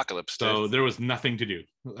fucking apocalypse. So Dude. there was nothing to do.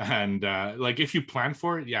 And like if you plan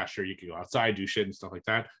for it, yeah, sure, you could go outside, do shit and stuff like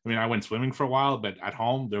that. I mean, I went swimming for a while, but at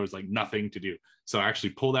home there was like nothing to do. So I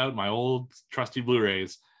actually pulled out my old trusty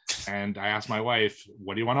Blu-rays and I asked my wife,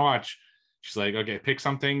 what do you want to watch? She's like, okay, pick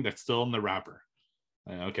something that's still in the wrapper.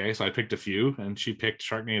 Okay, so I picked a few and she picked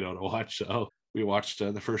Sharknado to watch. So we watched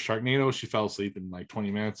the first Sharknado. She fell asleep in like 20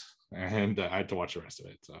 minutes and I had to watch the rest of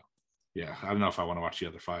it. So yeah, I don't know if I want to watch the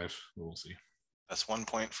other 5. We'll see. That's 1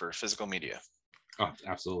 point for physical media. Oh,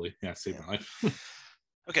 absolutely. Yeah, saved my life.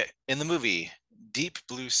 Okay. In the movie Deep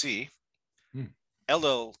Blue Sea,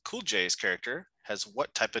 LL Cool J's character has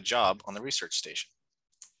what type of job on the research station?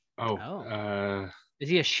 Is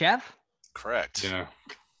he a chef? Correct. Yeah.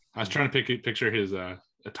 I was trying to picture his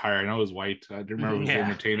attire. I know it was white. I didn't remember if it was Yeah. an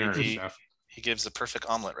entertainer or a He- chef. He gives the perfect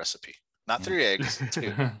omelet recipe. Not 3 eggs.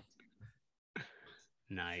 2.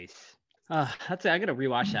 Nice. That's it. I gotta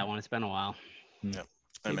rewatch that one. It's been a while. It's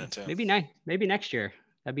been a minute too. Maybe next year.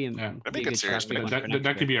 That'd be Yeah. That'd be a good series, Shark Week man. one for next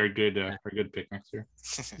That could year. be our good pick next year.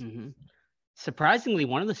 Mhm. Surprisingly,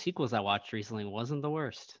 one of the sequels I watched recently wasn't the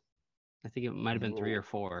worst. I think it might have been 3 or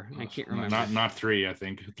 4. I can't remember. Not 3. I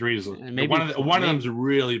think 3 is Maybe one of maybe- them's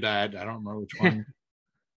really bad. I don't remember which one.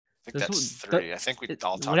 I think This that's one- 3. I think we It-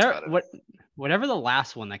 all talked whatever, about it. Whatever the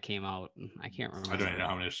last one that came out, I can't remember. I don't even know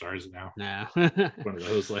how many stars it now. No. One of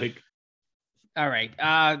those like All right.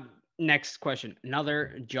 Next question.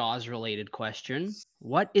 Another Jaws related question.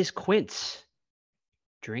 What is Quint's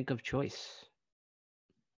drink of choice?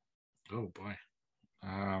 oh boy,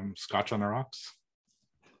 Scotch on the rocks.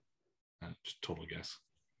 Just total guess.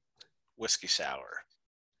 Whiskey sour.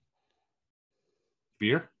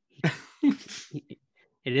 Beer.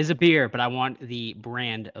 It is a beer, but I want the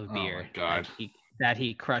brand of Oh my beer God. that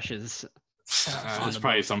he crushes. on It's the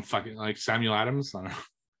probably boat. some fucking like Samuel Adams. I don't know.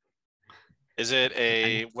 Is it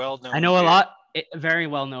a well-known? I know a beer? lot. Very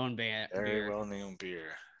well known beer. Very well-known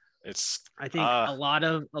beer. It's I think a lot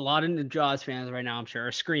of the Jaws fans right now, I'm sure,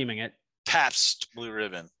 are screaming it. Pabst Blue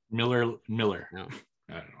Ribbon. Miller. No. I don't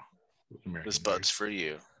know. American This bud's for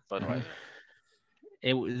you. Budweiser.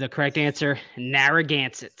 The correct answer,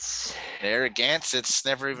 Narragansett. Narragansett.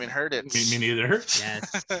 Never even heard it. Me neither.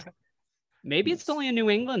 Yes. Maybe it's only a New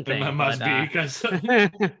England thing. That must be because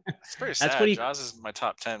It's pretty sad. That's what he- Jaws is my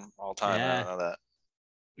top 10 all time. Yeah. I don't know that.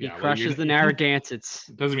 He well, crushes the Narragansetts.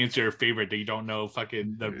 doesn't mean it's your favorite that you don't know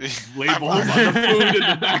fucking the labels on the food in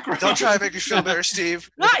the background. Don't try to make me feel better, Steve.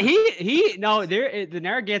 No, the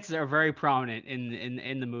Narragansetts are very prominent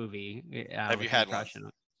in the movie. Have with you him had one? crushing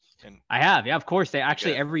them. And- I have, yeah, of course. They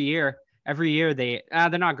actually Yeah. every year they're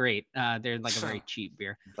not great. They're like a very cheap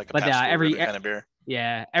beer. Like a But, Pabst Blue every- Ribbon kind of beer.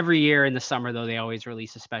 Yeah, every year in the summer though, they always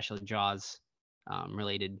release a special Jaws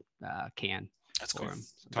related can That's for cool. them.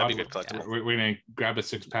 That'd be Todd, good collectible. we're gonna grab a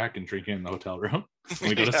 6-pack and drink it in the hotel room when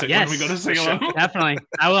we go to Yeah. when we go to Salem. Definitely,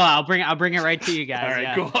 I will. I'll bring it right to you guys. All right,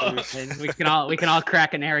 yeah. cool. And we can all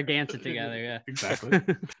crack a Narragansett together. Yeah. Exactly.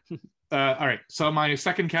 All right. So my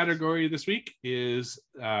second category this week is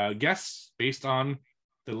guests based on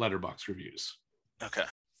the Letterboxd reviews. Okay.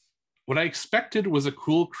 What I expected was a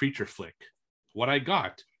cool creature flick. What I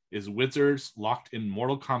got is wizards locked in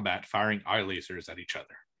Mortal Kombat firing eye lasers at each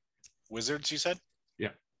other. Wizards, you said?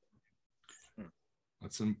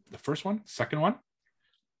 That's the first one. Second one.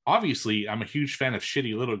 Obviously, I'm a huge fan of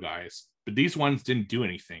shitty little guys, but these ones didn't do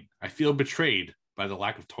anything. I feel betrayed by the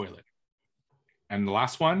lack of toilet. And the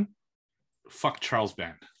last one, fuck Charles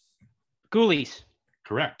Band. Ghoulies.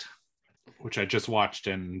 Correct. Which I just watched,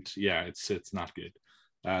 and yeah, it's not good.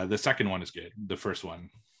 The second one is good. The first one,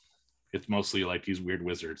 it's mostly like these weird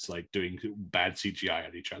wizards like doing bad CGI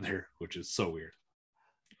at each other, which is so weird.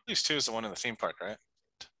 At least 2 is the one in the theme park, right?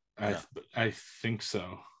 I think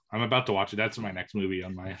so. I'm about to watch it. That's my next movie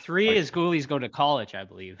on my 3 like- is Ghoulies Go to College, I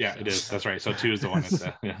believe. Yeah, so. it is. That's right. So 2 is the one. That's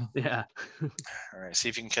yeah. Yeah. All right. See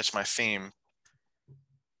if you can catch my theme.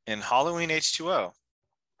 In Halloween H2O,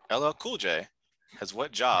 LL Cool J has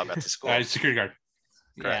what job at the school? Security guard.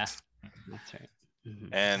 Correct. Yeah. That's right. Mhm.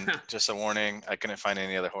 And just a warning, I couldn't find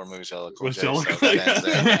any other horror movies LL Cool Was J. still- So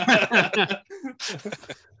that ends there.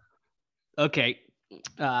 Okay.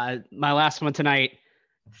 My last one tonight.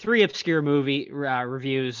 3 obscure movie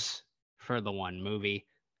reviews for the one movie.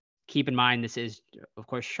 Keep in mind, this is, of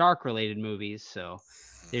course, shark-related movies. So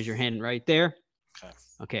there's your hint right there.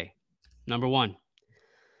 Okay. Number 1.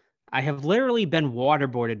 I have literally been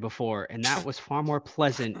waterboarded before, and that was far more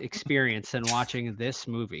pleasant experience than watching this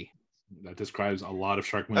movie. That describes a lot of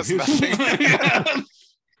shark That's movies. nothing.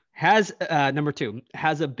 Has number 2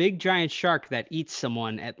 has a big giant shark that eats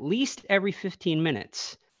someone at least every 15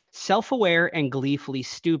 minutes. Self-aware and gleefully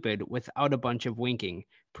stupid without a bunch of winking.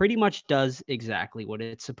 Pretty much does exactly what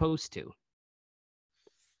it's supposed to.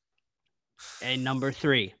 And number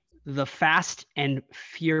 3, the fast and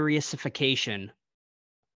furiousification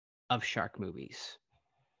of shark movies.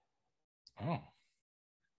 Oh,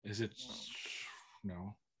 is it?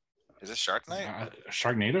 No, Is it Shark Night?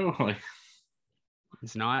 Sharknado. Like,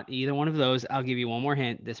 It's not either one of those. I'll give you one more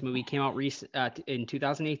hint. This movie came out in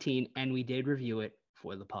 2018, and we did review it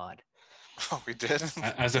for the pod Oh, we did?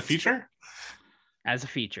 as a feature. as a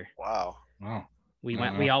feature. Wow. Wow.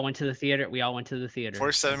 We all went to the theater.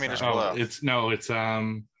 47 meters Sorry. below. It's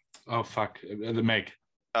oh fuck, the Meg.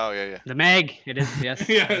 Oh, yeah, yeah. The Meg. It is. Yes,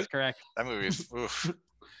 Yeah. that's correct. That movie is, oof.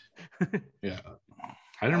 Yeah,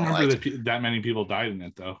 I don't I remember liked that many people died in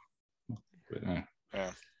it though. But,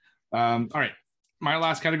 Yeah. All right, my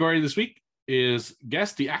last category this week is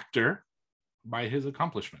guess the actor by his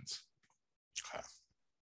accomplishments. Okay.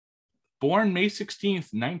 Born May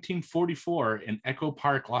 16th, 1944 in Echo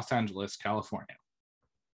Park, Los Angeles, California.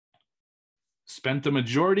 Spent the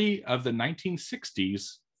majority of the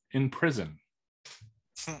 1960s in prison.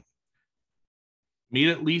 Made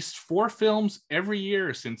at least 4 films every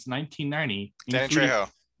year since 1990. Danny including- Trejo.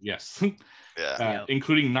 Yes. Yeah. Yep.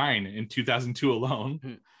 Including 9 in 2002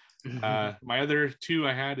 alone. My other 2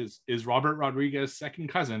 I had is Robert Rodriguez's second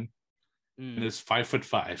cousin and is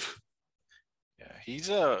 5'5". Yeah. He's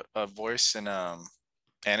a voice in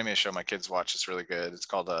anime show my kids watch. It's really good. It's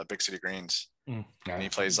called Big City Greens. And he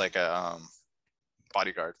plays like a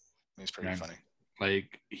bodyguard. He's pretty Yeah. funny.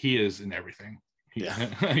 Like he is in everything.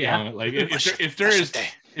 Yeah. Yeah. Like if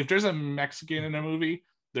there's a Mexican in a movie,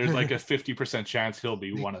 there's like a 50% chance he'll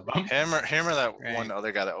be one of them. Him or that Right. one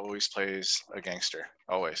other guy that always plays a gangster.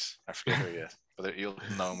 Always. I forget who he is. But you'll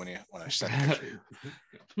know him when I send a picture.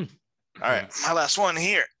 All right. My last one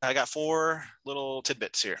here. I got 4 little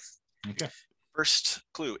tidbits here. Okay. First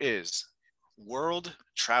clue is world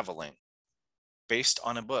traveling based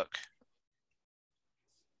on a book.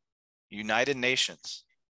 United Nations.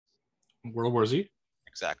 World War Z.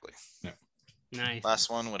 Exactly. Yeah. Nice. Last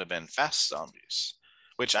one would have been Fast Zombies,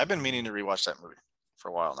 which I've been meaning to rewatch that movie for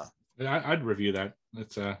a while now. I'd review that.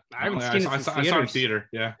 It's I haven't seen it since I saw it in theaters. theater.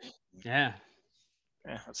 Yeah. Yeah.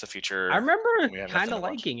 Yeah, that's a feature. I remember we have kind nothing of to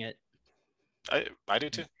watch. liking it. I do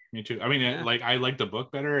too. Me too. I mean, Yeah. I like the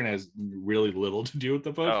book better and has really little to do with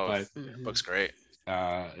the book, Oh, but the book's great.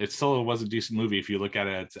 it still was a decent movie if you look at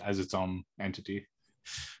it as its own entity.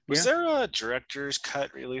 Was there a director's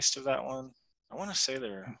cut released of that one? I want to say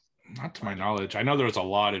there. Not to my knowledge. I know there was a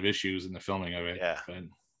lot of issues in the filming of it. Yeah. But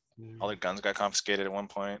All the guns got confiscated at one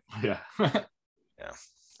point. yeah.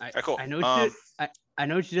 Cool. I know what you did, I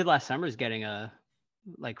know what you did last summer is getting a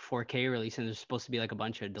like 4K release, and there's supposed to be like a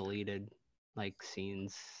bunch of deleted like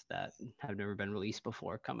scenes that have never been released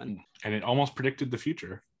before coming. And it almost predicted the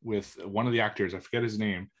future with one of the actors, I forget his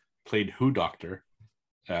name, played Who Doctor.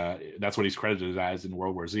 That's what he's credited as in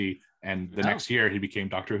World War Z. And the next year he became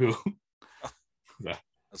Doctor Who.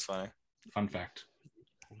 That's funny. Fun fact.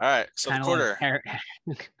 All right, so Kinda the quarter.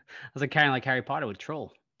 Like I was like kind of like Harry Potter with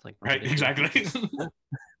Troll. It's like Right, exactly.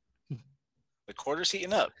 The quarter's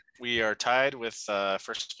heating up. We are tied with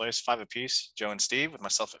first place, 5 apiece. Joe and Steve, with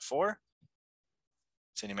myself at 4.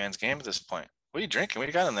 It's any man's game at this point. What are you drinking? What do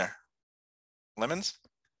you got in there? Lemons?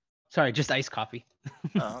 Sorry, just iced coffee.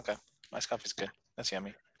 Oh, okay. Nice coffee's good. That's yummy.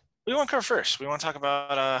 What do you want to cover first? We want to talk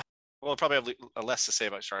about, well, we'll probably have less to say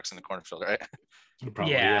about sharks in the cornfield, right?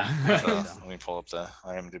 Probably, Yeah. So, let me pull up the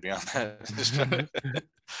IMDb on that.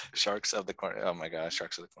 Sharks of the Corn. Oh my gosh,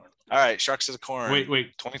 Sharks of the Corn. All right, Sharks of the Corn. Wait.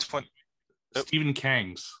 2020. Stephen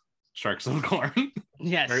Kang's Sharks of the Corn.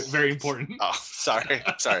 Yes. Very, very important. Oh, sorry.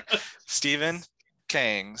 Stephen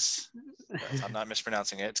Kang's. I'm not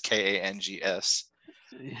mispronouncing it. It's Kangs.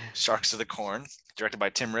 Sharks of the Corn, directed by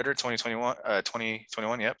Tim Ritter,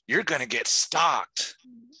 2021. Yep. You're gonna get stalked.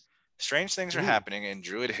 Strange things are happening in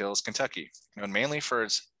Druid Hills, Kentucky, known mainly for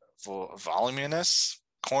its voluminous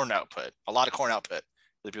corn output. A lot of corn output.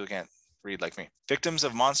 The people can't read like me. Victims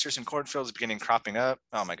of monsters in cornfields beginning cropping up.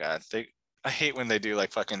 Oh my god. I hate when they do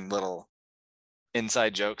like fucking little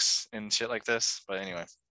inside jokes and shit like this. But anyway.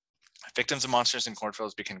 Victims of monsters in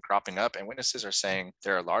cornfields begin cropping up, and witnesses are saying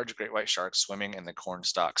there are large great white sharks swimming in the corn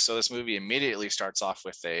stalks. So this movie immediately starts off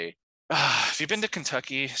with if you've been to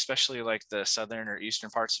Kentucky, especially like the southern or eastern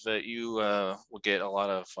parts of it, you will get a lot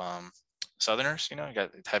of southerners, you got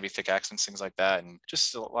heavy, thick accents, things like that, and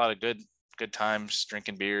just a lot of good times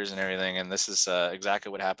drinking beers and everything. And this is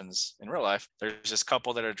exactly what happens in real life. There's this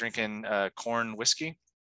couple that are drinking corn whiskey.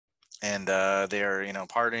 And they're,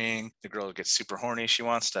 partying. The girl gets super horny. She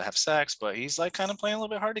wants to have sex, but he's like kind of playing a little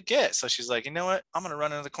bit hard to get. So she's like, you know what? I'm going to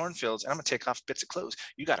run into the cornfields and I'm going to take off bits of clothes.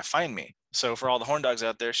 You got to find me. So for all the horn dogs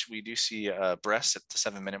out there, we do see breasts at the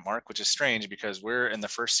 7-minute mark, which is strange because we're in the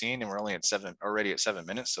first scene and we're only already at 7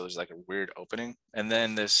 minutes. So there's like a weird opening. And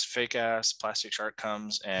then this fake ass plastic shark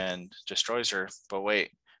comes and destroys her. But wait,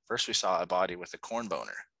 first we saw a body with a corn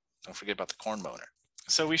boner. Don't forget about the corn boner.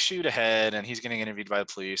 So we shoot ahead and he's getting interviewed by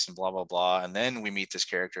the police and blah, blah, blah. And then we meet this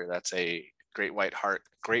character that's a great white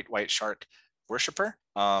shark worshiper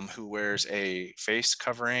who wears a face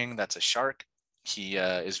covering that's a shark. He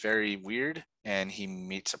is very weird and he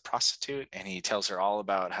meets a prostitute and he tells her all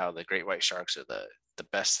about how the great white sharks are the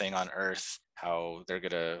best thing on earth, how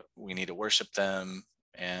we need to worship them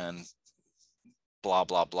and blah,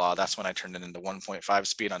 blah, blah. That's when I turned it into 1.5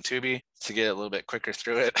 speed on Tubi to get a little bit quicker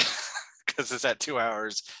through it. Because it's at 2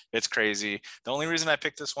 hours. It's crazy. The only reason I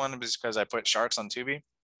picked this one was because I put Sharks on Tubi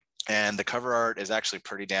and the cover art is actually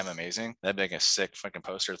pretty damn amazing. That'd make a sick fucking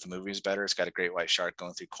poster if the movie is better. It's got a great white shark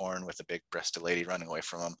going through corn with a big breasted lady running away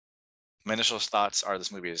from him. My initial thoughts are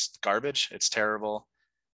this movie is garbage. It's terrible.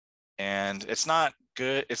 And it's not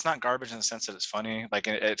good. It's not garbage in the sense that it's funny. Like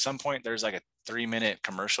at some point there's like a 3-minute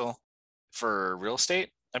commercial for real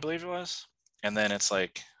estate, I believe it was. And then it's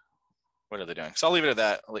like, what are they doing? So I'll leave it at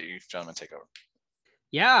that. I'll let you gentlemen take over.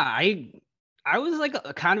 Yeah, I was like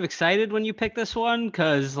kind of excited when you picked this one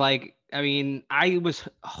because I was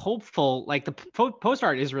hopeful. Like the poster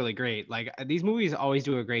art is really great. Like these movies always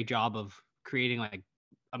do a great job of creating like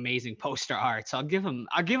amazing poster art. So I'll give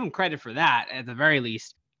them credit for that at the very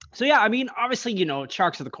least. So yeah, obviously,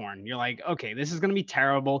 Sharks of the Corn. You're like, okay, this is gonna be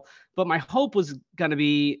terrible. But my hope was gonna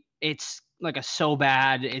be it's like a so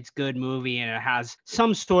bad it's good movie and it has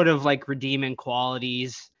some sort of like redeeming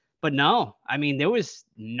qualities. But no, there was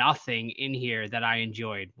nothing in here that I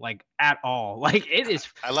enjoyed like at all. Like it is.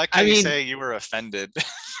 I like how you say you were offended.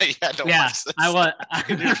 Yeah, I was.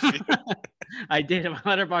 I did a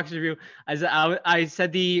Letterboxd review. I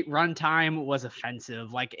said the runtime was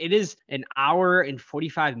offensive. Like it is an hour and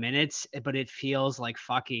 45 minutes, but it feels like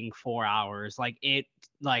fucking 4 hours. Like it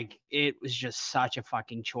was just such a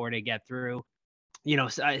fucking chore to get through.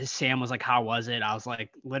 Sam was like, how was it? I was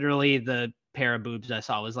like, literally the pair of boobs I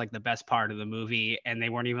saw was like the best part of the movie, and they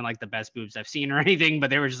weren't even like the best boobs I've seen or anything, but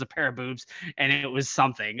they were just a pair of boobs, and it was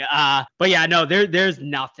something. But yeah, no, there's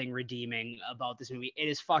nothing redeeming about this movie. It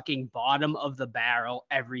is fucking bottom of the barrel,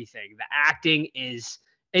 everything. The acting is,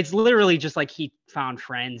 it's literally just like he found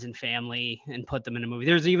friends and family and put them in a movie.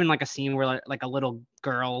 There's even like a scene where like a little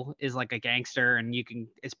girl is like a gangster, and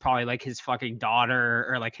it's probably like his fucking daughter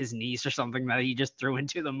or like his niece or something that he just threw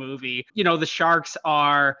into the movie. The sharks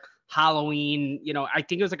are Halloween, I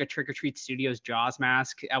think it was like a Trick or Treat Studios Jaws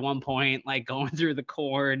mask at one point, like going through the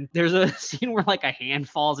corn. There's a scene where like a hand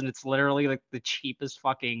falls, and it's literally like the cheapest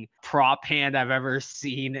fucking prop hand I've ever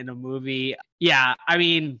seen in a movie. Yeah, I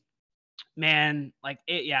mean, man, like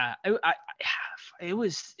it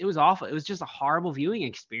was awful. It was just a horrible viewing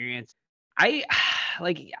experience. I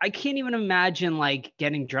can't even imagine like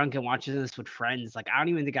getting drunk and watching this with friends. Like, I don't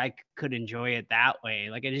even think I could enjoy it that way.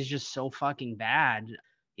 Like, it is just so fucking bad.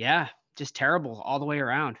 Yeah, just terrible all the way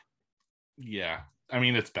around. Yeah, I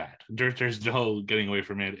mean, it's bad. There's no getting away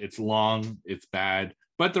from it. It's long, it's bad,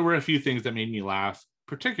 but there were a few things that made me laugh,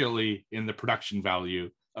 particularly in the production value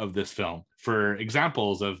of this film. For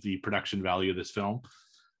examples of the production value of this film,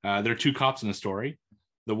 there are two cops in the story.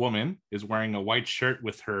 The woman is wearing a white shirt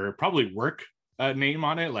with her probably work name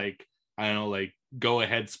on it, like, I don't know, like Go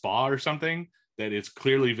Ahead Spa or something, that is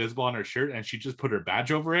clearly visible on her shirt, and she just put her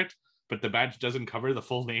badge over it, but the badge doesn't cover the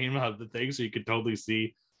full name of the thing, so you could totally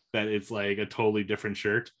see that it's like a totally different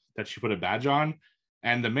shirt that she put a badge on.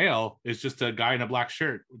 And the male is just a guy in a black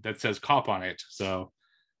shirt that says cop on it, so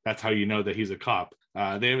that's how you know that he's a cop.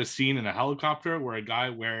 They have a scene in a helicopter where a guy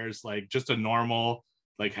wears like just a normal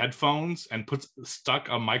like headphones and stuck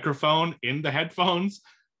a microphone in the headphones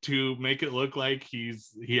to make it look like he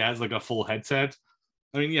has like a full headset.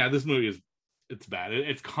 I mean, yeah, this movie it's bad.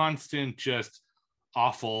 It's constant, just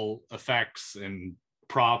awful effects and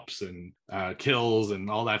props and kills and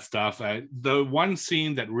all that stuff. The one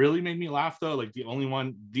scene that really made me laugh, though, like the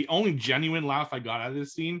only genuine laugh I got out of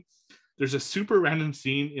this scene, there's a super random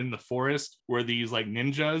scene in the forest where these like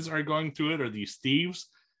ninjas are going through it, or these thieves,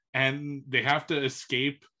 and they have to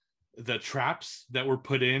escape the traps that were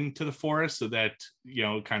put into the forest so that,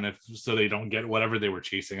 kind of so they don't get whatever they were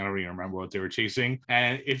chasing. I don't even remember what they were chasing.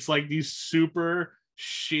 And it's like these super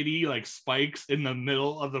shitty like spikes in the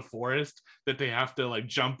middle of the forest that they have to like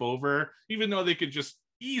jump over, even though they could just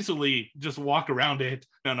easily just walk around it.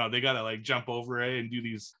 No, they gotta like jump over it and do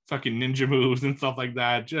these fucking ninja moves and stuff like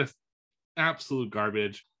that. Just absolute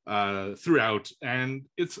garbage throughout. And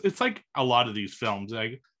it's like a lot of these films,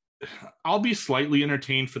 like, I'll be slightly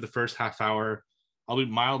entertained for the first half hour. I'll be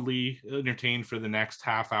mildly entertained for the next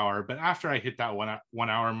half hour. But after I hit that 1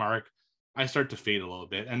 hour mark, I start to fade a little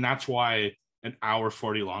bit. And that's why an hour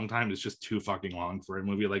 40 long time is just too fucking long for a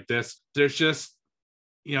movie like this. There's just,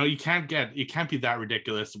 you can't be that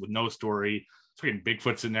ridiculous with no story. Fucking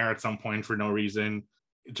Bigfoot's in there at some point for no reason.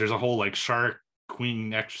 There's a whole like shark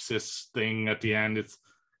queen exorcist thing at the end.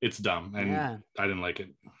 It's dumb, and yeah. I didn't like it.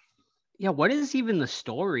 Yeah, what is even the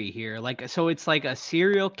story here? Like, so it's like a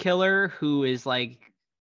serial killer who is like,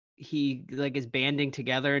 he like is banding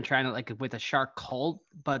together and trying to like with a shark cult,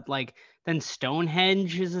 but like then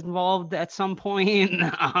Stonehenge is involved at some point.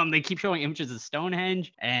 They keep showing images of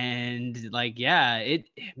Stonehenge, and like, yeah,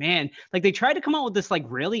 man, like they tried to come out with this like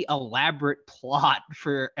really elaborate plot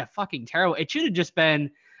for a fucking terrible. It should have just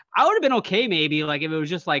been, I would have been okay maybe like if it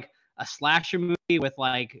was just like a slasher movie with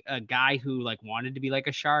like a guy who like wanted to be like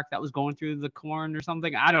a shark that was going through the corn or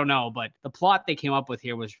something. I don't know, but the plot they came up with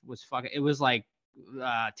here was fucking, it was like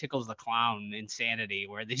Tickles the Clown insanity,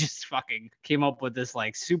 where they just fucking came up with this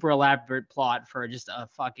like super elaborate plot for just a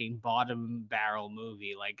fucking bottom barrel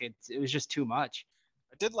movie. Like it was just too much.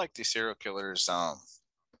 I did like the serial killer's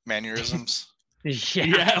mannerisms.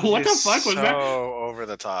 Yeah, what the fuck was that? So over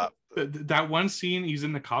the top. That one scene, he's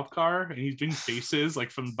in the cop car and he's doing faces like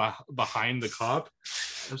from behind the cop.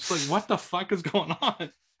 I was like, what the fuck is going on?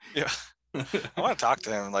 Yeah, I want to talk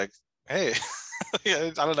to him. Like, hey,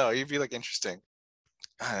 yeah, I don't know. He'd be like interesting.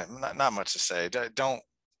 Not much to say.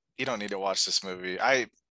 You don't need to watch this movie. I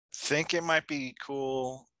think it might be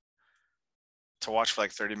cool to watch for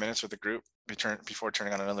like 30 minutes with a group before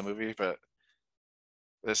turning on another movie, but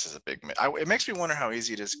this is a big. It makes me wonder how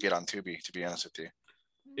easy it is to get on Tubi. To be honest with you.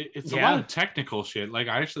 It's a lot of technical shit. Like,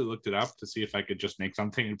 I actually looked it up to see if I could just make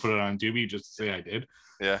something and put it on Tubi just to say I did.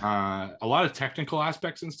 Yeah. A lot of technical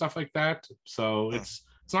aspects and stuff like that. So it's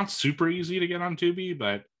not super easy to get on Tubi,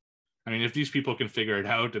 but I mean, if these people can figure it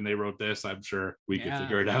out and they wrote this, I'm sure we could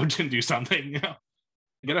figure it out and do something.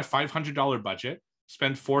 Get a $500 budget,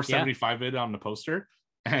 spend $475 it on the poster,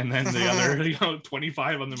 and then the other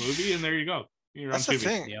 25 on the movie, and there you go. You're That's on the Tubi.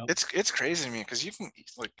 thing. Yep. It's crazy to me because you can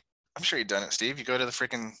like, I'm sure you've done it, Steve. You go to the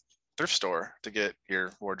freaking thrift store to get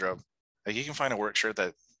your wardrobe. Like you can find a work shirt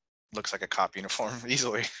that looks like a cop uniform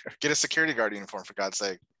easily. Get a security guard uniform for God's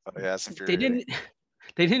sake. Oh, yeah, that's They infuriating.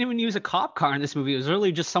 didn't even use a cop car in this movie. It was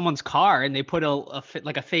really just someone's car, and they put a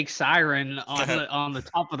fake siren on the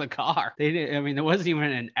top of the car. They didn't. I mean, there wasn't even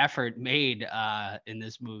an effort made in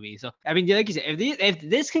this movie. So I mean, like you said, if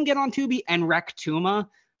this can get on Tubi and Rec Tuma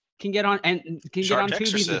can get on Shark Tubi, then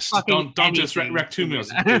Exorcist. fucking Don't just anything Rectum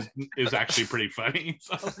is actually pretty funny.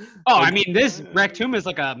 So, Oh, I mean, this Rec Tuma is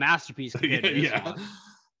like a masterpiece compared to this yeah.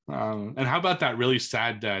 one. And how about that really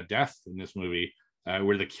sad death in this movie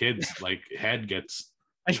where the kid's like head gets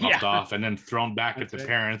chopped off and then thrown back at the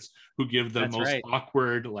parents, who give the most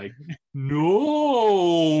awkward like no.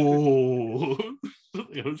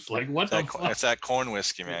 It was like, what the fuck? It's that corn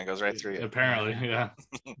whiskey, man. It goes right through you. Apparently, yeah.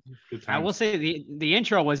 Good I will times. say the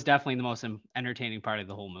intro was definitely the most entertaining part of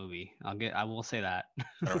the whole movie. I will say that.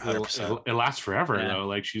 100%. It lasts forever though.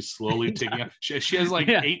 Like she's slowly taking off. She has like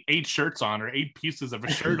eight shirts on, or 8 pieces of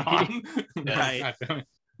a shirt on. Right.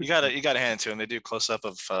 You gotta hand it to him. They do close up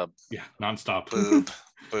of nonstop.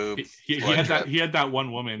 Boob. He had that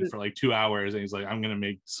one woman for like 2 hours, and he's like, I'm gonna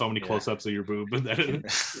make so many close-ups of your boob, and then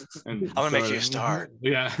I'm gonna make you a star.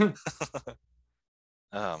 Yeah.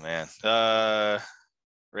 Oh man.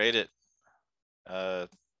 Rate it 2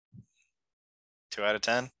 out of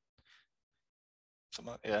 10. 2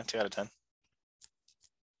 out of 10.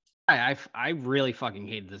 I really fucking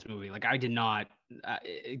hated this movie. Like, I did not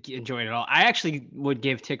enjoy it at all. I actually would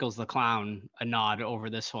give Tickles the Clown a nod over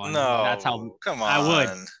this one. No, that's how. Come on. I would.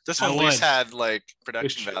 This one at least had like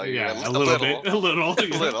production value. Yeah, a little. a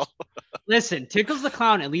little. Listen, Tickles the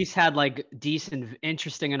Clown at least had like decent,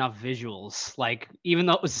 interesting enough visuals. Like, even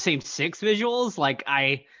though it was the same 6 visuals, like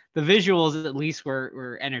the visuals at least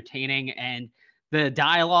were entertaining, and the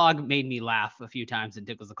dialogue made me laugh a few times in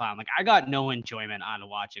Tickles the Clown. Like, I got no enjoyment out of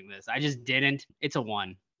watching this. I just didn't. It's a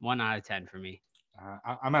 1 out of 10 for me.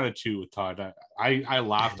 I'm at a 2 with Todd. I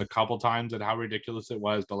laughed a couple times at how ridiculous it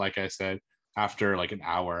was, but like I said, after like an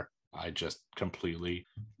hour, I just completely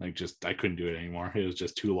I couldn't do it anymore. It was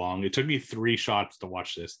just too long. It took me 3 shots to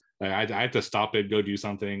watch this. Like, I had to stop it, go do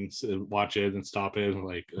something, watch it, and stop it.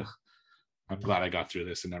 Like, I'm glad I got through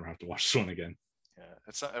this and never have to watch this one again. Yeah,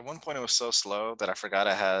 it's at one point it was so slow that I forgot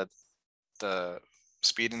I had the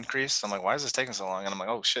speed increase. I'm like, why is this taking so long? And I'm like,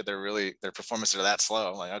 oh shit, their performances are that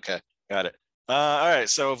slow. I'm like, okay, got it. All right,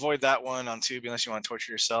 so avoid that one on Tubi unless you want to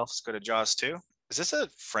torture yourself. Let's go to Jaws 2. Is this a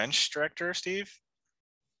French director, Steve?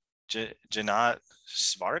 Janot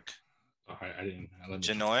Svark? Oh, I didn't.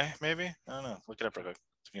 Janoy, maybe? I don't know. Look it up real quick.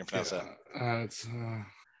 If you can pronounce that. It's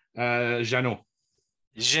Janot.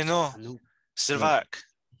 Janot Svark.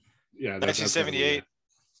 Yeah, 1978,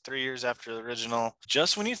 3 years after the original.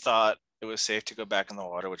 Just when you thought it was safe to go back in the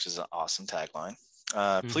water, which is an awesome tagline.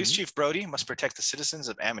 Police Chief Brody must protect the citizens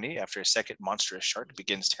of Amity after a second monstrous shark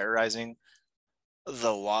begins terrorizing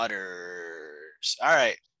the waters. All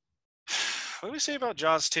right. What do we say about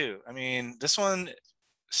Jaws 2? I mean, this one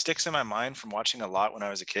sticks in my mind from watching a lot when I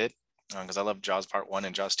was a kid, because I love Jaws Part 1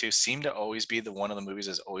 and Jaws 2 seemed to always be the one of the movies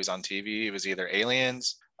that's always on TV. It was either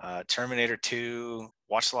Aliens, Terminator 2,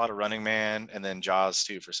 watched a lot of Running Man, and then Jaws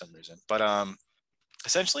 2 for some reason. But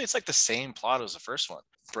essentially, it's like the same plot as the first one.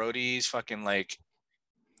 Brody's fucking like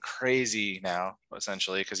crazy now,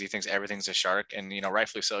 essentially, because he thinks everything's a shark, and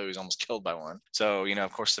rightfully so. He was almost killed by one. So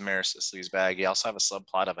of course, the mayor sleaze bag. You also have a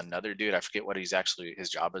subplot of another dude. I forget what his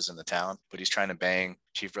job is in the town, but he's trying to bang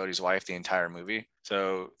Chief Brody's wife the entire movie.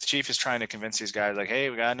 So the chief is trying to convince these guys, like, hey,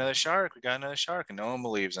 we got another shark, and no one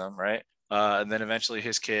believes him, right? And then eventually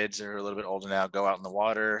his kids are a little bit older now, go out in the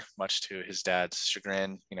water, much to his dad's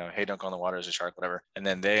chagrin. Hey, don't go in the water, as a shark, whatever. And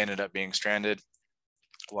then they ended up being stranded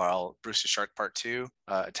while Bruce's Shark Part 2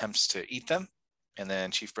 attempts to eat them. And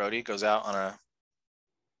then Chief Brody goes out on a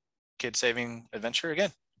kid-saving adventure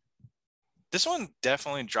again. This one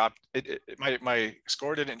definitely dropped. My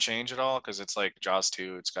score didn't change at all because it's like Jaws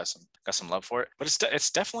 2. It's got some love for it, but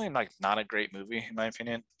it's definitely like not a great movie in my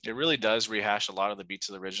opinion. It really does rehash a lot of the beats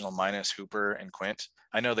of the original, minus Hooper and Quint.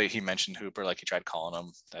 I know that he mentioned Hooper, like he tried calling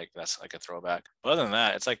him, like that's like a throwback. But other than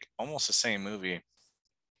that, it's like almost the same movie.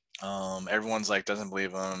 Everyone's like doesn't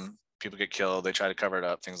believe him. People get killed. They try to cover it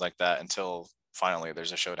up, things like that, until finally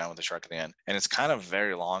there's a showdown with the shark at the end. And it's kind of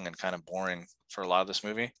very long and kind of boring for a lot of this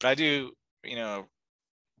movie. But I do.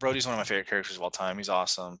 Brody's one of my favorite characters of all time. He's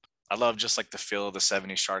awesome. I love just like the feel of the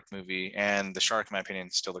 70s shark movie, and the shark, in my opinion,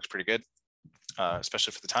 still looks pretty good,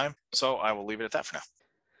 especially for the time. So I will leave it at that for now.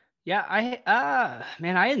 Yeah,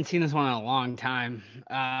 man, I hadn't seen this one in a long time.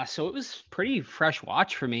 So it was pretty fresh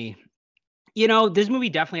watch for me. This movie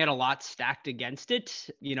definitely had a lot stacked against it.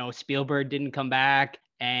 Spielberg didn't come back,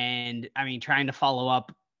 and I mean, trying to follow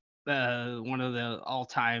up one of the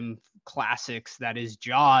all-time classics that is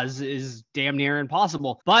Jaws is damn near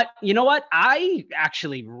impossible. But you know what? I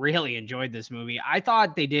actually really enjoyed this movie. I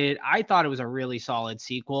thought it was a really solid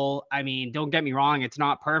sequel. I mean, don't get me wrong, it's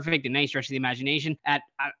not perfect in any stretch of the imagination. At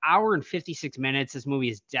an hour and 56 minutes, this movie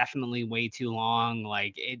is definitely way too long.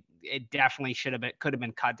 Like it definitely could have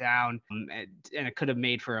been cut down, and it could have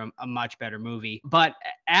made for a much better movie. But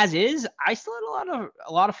as is, I still had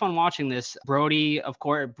a lot of fun watching this. Brody, of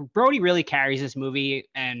course, Brody really carries this movie,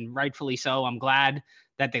 and rightfully so. I'm glad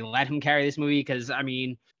that they let him carry this movie because I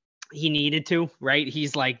mean, he needed to, right?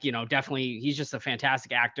 He's like, definitely, he's just a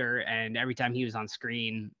fantastic actor, and every time he was on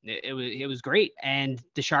screen, it was great. And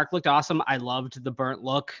the shark looked awesome. I loved the burnt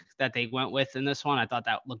look that they went with in this one. I thought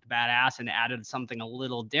that looked badass and added something a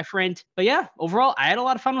little different. But yeah, overall, I had a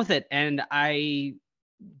lot of fun with it, and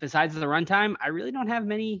besides the runtime, I really don't have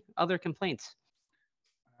many other complaints.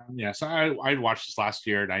 Yeah, so I'd watched this last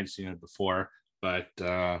year and I'd seen it before, but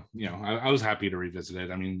I was happy to revisit it.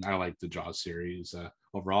 I mean, I like the Jaws series.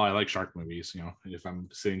 Overall, I like shark movies. If I'm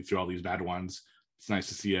sitting through all these bad ones, it's nice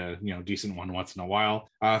to see a decent one once in a while.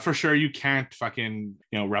 For sure, you can't fucking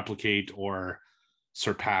replicate or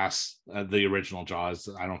surpass the original Jaws.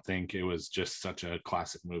 I don't think. It was just such a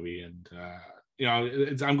classic movie,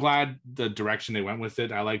 and I'm glad the direction they went with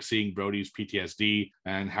it. I like seeing Brody's PTSD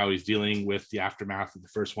and how he's dealing with the aftermath of the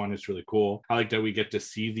first one. It's really cool. I like that we get to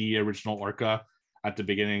see the original orca at the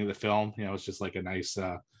beginning of the film. It's just like a nice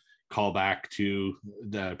callback to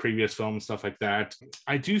the previous film and stuff like that.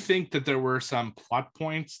 I do think that there were some plot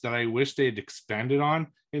points that I wish they'd expanded on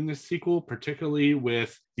in this sequel, particularly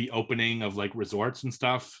with the opening of like resorts and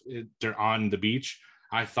stuff. They're on the beach.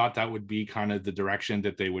 I thought that would be kind of the direction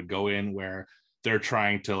that they would go in, where they're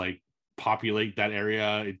trying to like populate that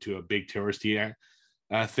area into a big touristy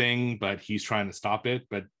thing, but he's trying to stop it.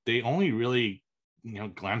 But they only really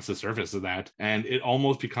glance the surface of that, and it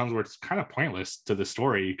almost becomes where it's kind of pointless to the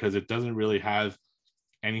story because it doesn't really have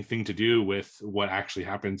anything to do with what actually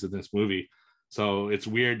happens in this movie. So it's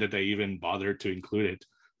weird that they even bothered to include it.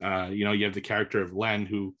 You have the character of Len,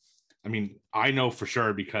 who, I mean, I know for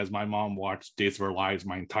sure because my mom watched Days of Our Lives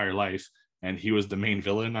my entire life, and he was the main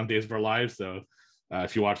villain on Days of Our Lives. So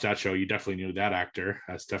if you watch that show, you definitely knew that actor,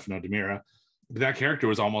 Stefano DiMera. But that character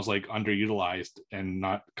was almost like underutilized and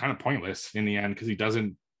not kind of pointless in the end because he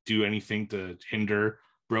doesn't do anything to hinder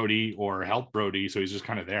Brody or help Brody. So he's just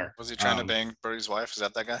kind of there. Was he trying to bang Brody's wife? Is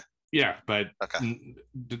that guy? Yeah, but okay.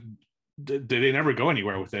 They never go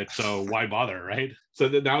anywhere with it. So why bother, right? So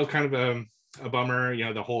that was kind of a bummer.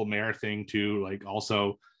 The whole mayor thing too, like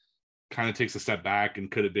also kind of takes a step back and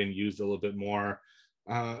could have been used a little bit more.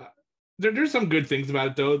 There's some good things about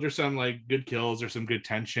it though. There's some like good kills. There's some good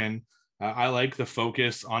tension. I like the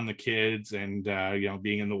focus on the kids and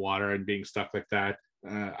being in the water and being stuck like that.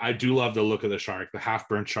 I do love the look of the shark. The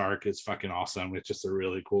half-burnt shark is fucking awesome. It's just a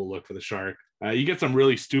really cool look for the shark. You get some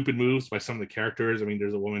really stupid moves by some of the characters. I mean,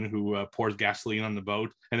 there's a woman who pours gasoline on the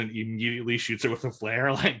boat and then immediately shoots her with a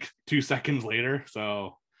flare like 2 seconds later.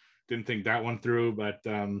 So didn't think that one through, but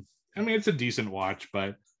I mean, it's a decent watch,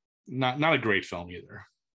 but not a great film either.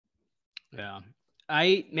 Yeah.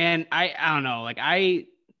 I don't know.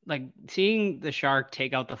 Like seeing the shark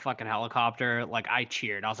take out the fucking helicopter, like I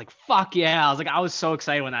cheered. I was like, fuck yeah. I was so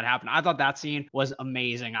excited when that happened. I thought that scene was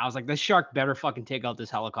amazing. I was like, this shark better fucking take out this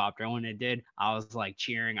helicopter. And when it did, I was like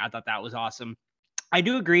cheering. I thought that was awesome. I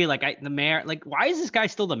do agree. The mayor, why is this guy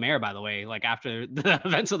still the mayor, by the way? Like after the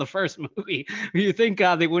events of the first movie, you think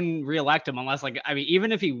they wouldn't reelect him unless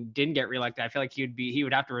even if he didn't get reelected, I feel like he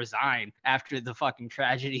would have to resign after the fucking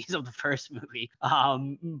tragedies of the first movie.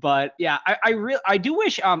 But yeah, I do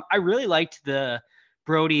wish, I really liked the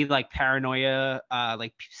Brody paranoia /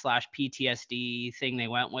 PTSD thing they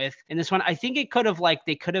went with in this one. I think it could have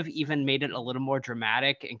they could have even made it a little more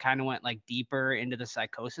dramatic and kind of went deeper into the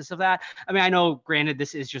psychosis of that. I mean, I know granted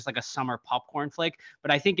this is just a summer popcorn flick, but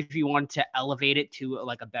I think if you wanted to elevate it to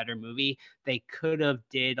a better movie, they could have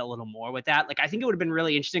did a little more with that. I think it would have been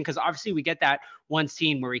really interesting because obviously we get that one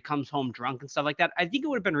scene where he comes home drunk and stuff like that. I think it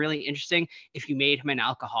would have been really interesting if you made him an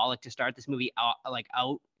alcoholic to start this movie out,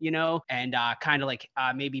 and kind of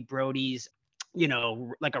maybe Brody's,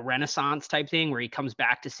 a Renaissance type thing where he comes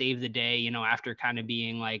back to save the day, after kind of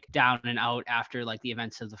being down and out after the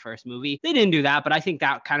events of the first movie. They didn't do that, but I think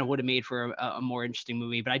that kind of would have made for a more interesting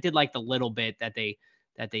movie. But I did like the little bit that they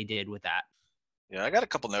did with that. Yeah, I got a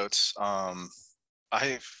couple notes.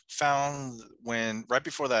 I found when right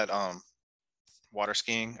before that water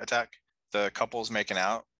skiing attack, the couple's making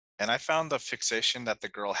out, and I found the fixation that the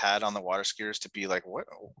girl had on the water skiers to be like, what?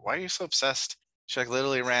 Why are you so obsessed? She like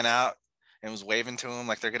literally ran out and was waving to him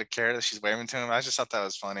like they're gonna care that she's waving to him. I just thought that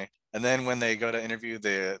was funny. And then when they go to interview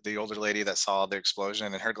the older lady that saw the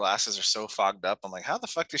explosion and her glasses are so fogged up, I'm like, how the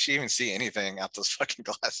fuck does she even see anything out those fucking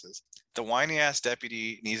glasses? The whiny ass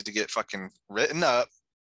deputy needs to get fucking written up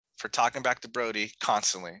for talking back to Brody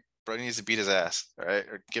constantly. Brody needs to beat his ass, all right,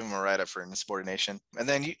 or give him a write up for insubordination. And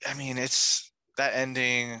then it's that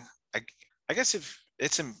ending. I guess if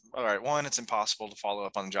it's all right, one, it's impossible to follow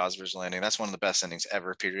up on Jaws vs. Landing. That's one of the best endings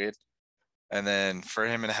ever, period. And then for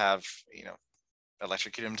him to have,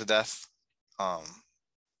 electrocute him to death.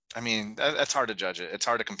 That's hard to judge it. It's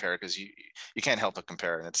hard to compare because you can't help but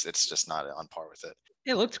compare, and it's just not on par with it.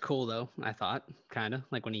 It looked cool though. I thought, kind of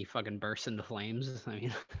like when he fucking bursts into flames. I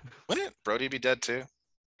mean, wouldn't Brody be dead too?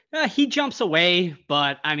 He jumps away,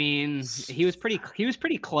 but I mean, he was pretty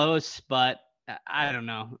close. But I don't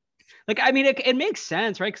know. Like, I mean, it makes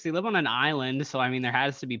sense, right? Because they live on an island, so I mean, there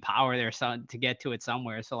has to be power there to get to it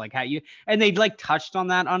somewhere. So like, and they like touched on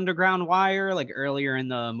that underground wire like earlier in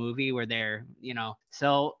the movie where they're,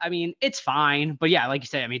 So I mean, it's fine, but yeah, like you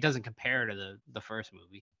said, I mean, it doesn't compare to the first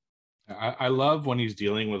movie. I love when he's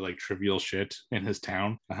dealing with like trivial shit in his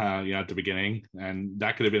town, at the beginning, and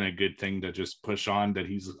that could have been a good thing to just push on. That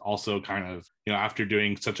he's also kind of, after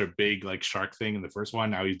doing such a big like shark thing in the first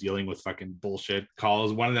one, now he's dealing with fucking bullshit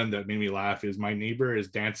calls. One of them that made me laugh is my neighbor is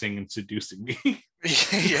dancing and seducing me.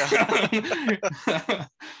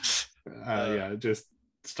 Just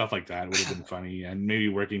stuff like that would have been funny, and maybe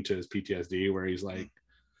working to his PTSD, where he's like,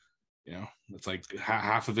 it's like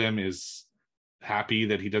half of him is happy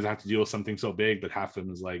that he doesn't have to deal with something so big, but half of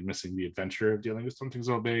him is like missing the adventure of dealing with something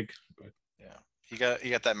so big. But yeah, he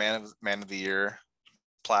got that man of the year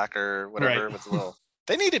plaque or whatever, right, with the little.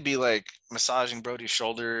 They need to be like massaging Brody's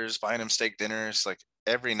shoulders, buying him steak dinners like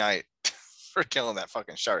every night for killing that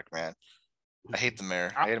fucking shark, man. I hate the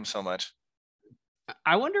mayor. I hate him so much.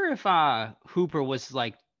 I wonder if Hooper was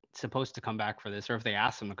like supposed to come back for this, or if they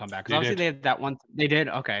asked him to come back. Because obviously they had that one. They did.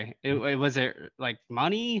 Okay. Was it like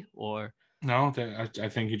money or? No, I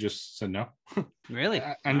think he just said no. Really?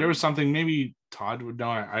 And there was something, maybe Todd would know.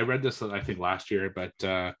 I read this, I think, last year, but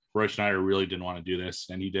Roy Schneider really didn't want to do this,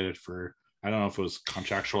 and he did it for, I don't know if it was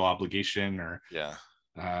contractual obligation or... Yeah.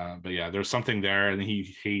 But yeah, there's something there, and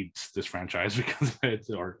he hates this franchise because of it,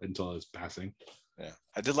 or until his passing. Yeah.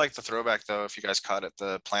 I did like the throwback, though, if you guys caught it,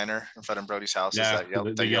 the planner in front of Brody's house. Yeah,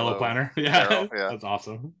 is the yellow planner. Yeah, that's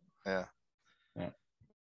awesome. Yeah.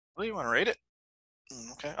 Well, you want to rate it?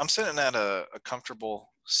 Okay, I'm sitting at a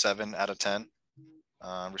comfortable 7 out of 10,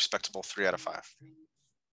 respectable 3 out of 5.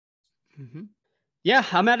 Mm-hmm. Yeah,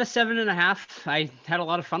 I'm at a 7.5. I had a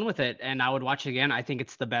lot of fun with it, and I would watch it again. I think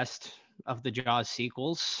it's the best of the Jaws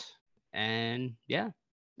sequels, and yeah,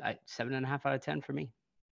 7.5 out of 10 for me.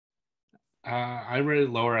 I rated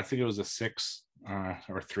it lower. I think it was a 6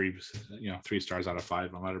 or 3, 3 stars out of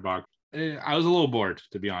 5 on Letterboxd. I was a little bored,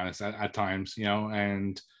 to be honest, at times,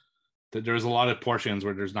 and there's a lot of portions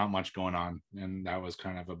where there's not much going on, and that was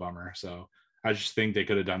kind of a bummer. So I just think they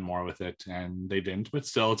could have done more with it, and they didn't. But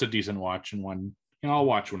still, it's a decent watch, and one I'll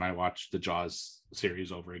watch when I watch the Jaws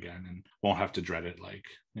series over again, and won't have to dread it like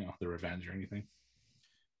the Revenge or anything.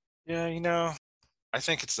 Yeah, I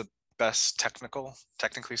think it's the best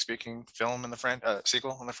technically speaking, film in the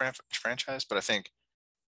sequel in the franchise. But I think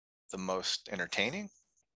the most entertaining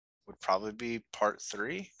would probably be part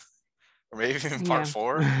 3. Or maybe even part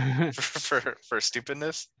 4 for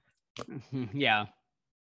stupidness. Yeah.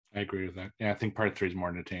 I agree with that. Yeah, I think part 3 is more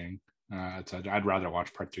entertaining. I'd rather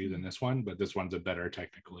watch part 3 than this one, but this one's a better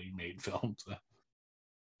technically made film. So.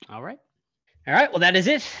 All right. Well, that is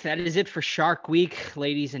it. That is it for Shark Week,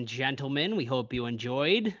 ladies and gentlemen. We hope you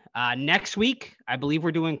enjoyed. Next week, I believe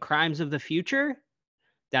we're doing Crimes of the Future.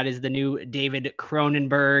 That is the new David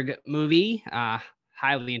Cronenberg movie.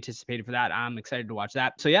 Highly anticipated for that. I'm excited to watch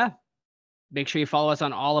that. So yeah. Make sure you follow us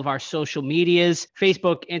on all of our social medias,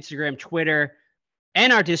 Facebook, Instagram, Twitter,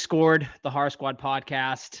 and our Discord, the Horror Squad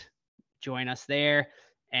Podcast. Join us there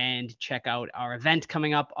and check out our event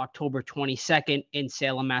coming up October 22nd in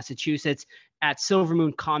Salem, Massachusetts at Silver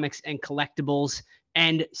Moon Comics and Collectibles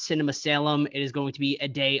and Cinema Salem. It is going to be a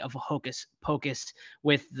day of hocus pocus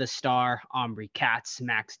with the star Omri Katz,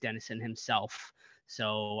 Max Dennison himself.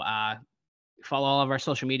 So, follow all of our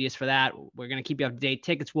social medias for that. We're going to keep you up to date.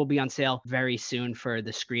 Tickets will be on sale very soon for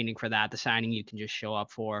the screening for that. The signing you can just show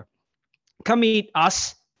up for. Come meet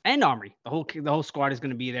us and Omri. The whole squad is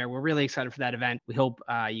going to be there. We're really excited for that event. We hope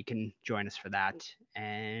you can join us for that.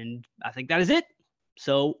 And I think that is it.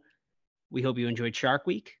 So we hope you enjoyed Shark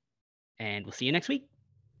Week, and we'll see you next week.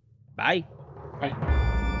 Bye. Bye.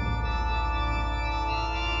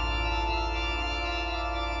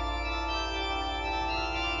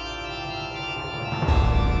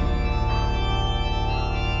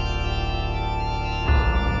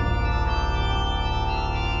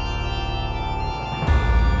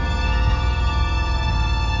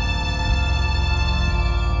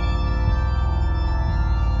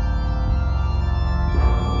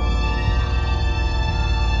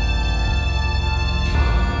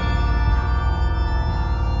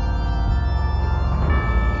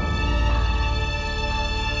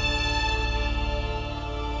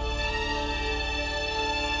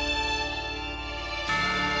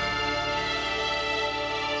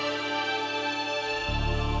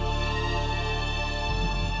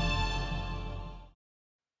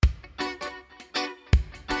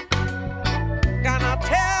 Gonna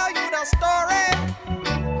tell you the story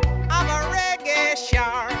of a reggae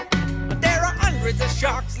shark. There are hundreds of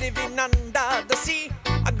sharks living under the sea.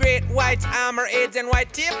 A great white hammerheads and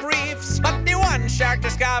white tip reefs. But the one shark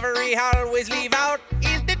discovery always leave out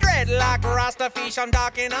is the dreadlock Rasta fish I'm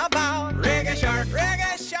talking about. Reggae shark,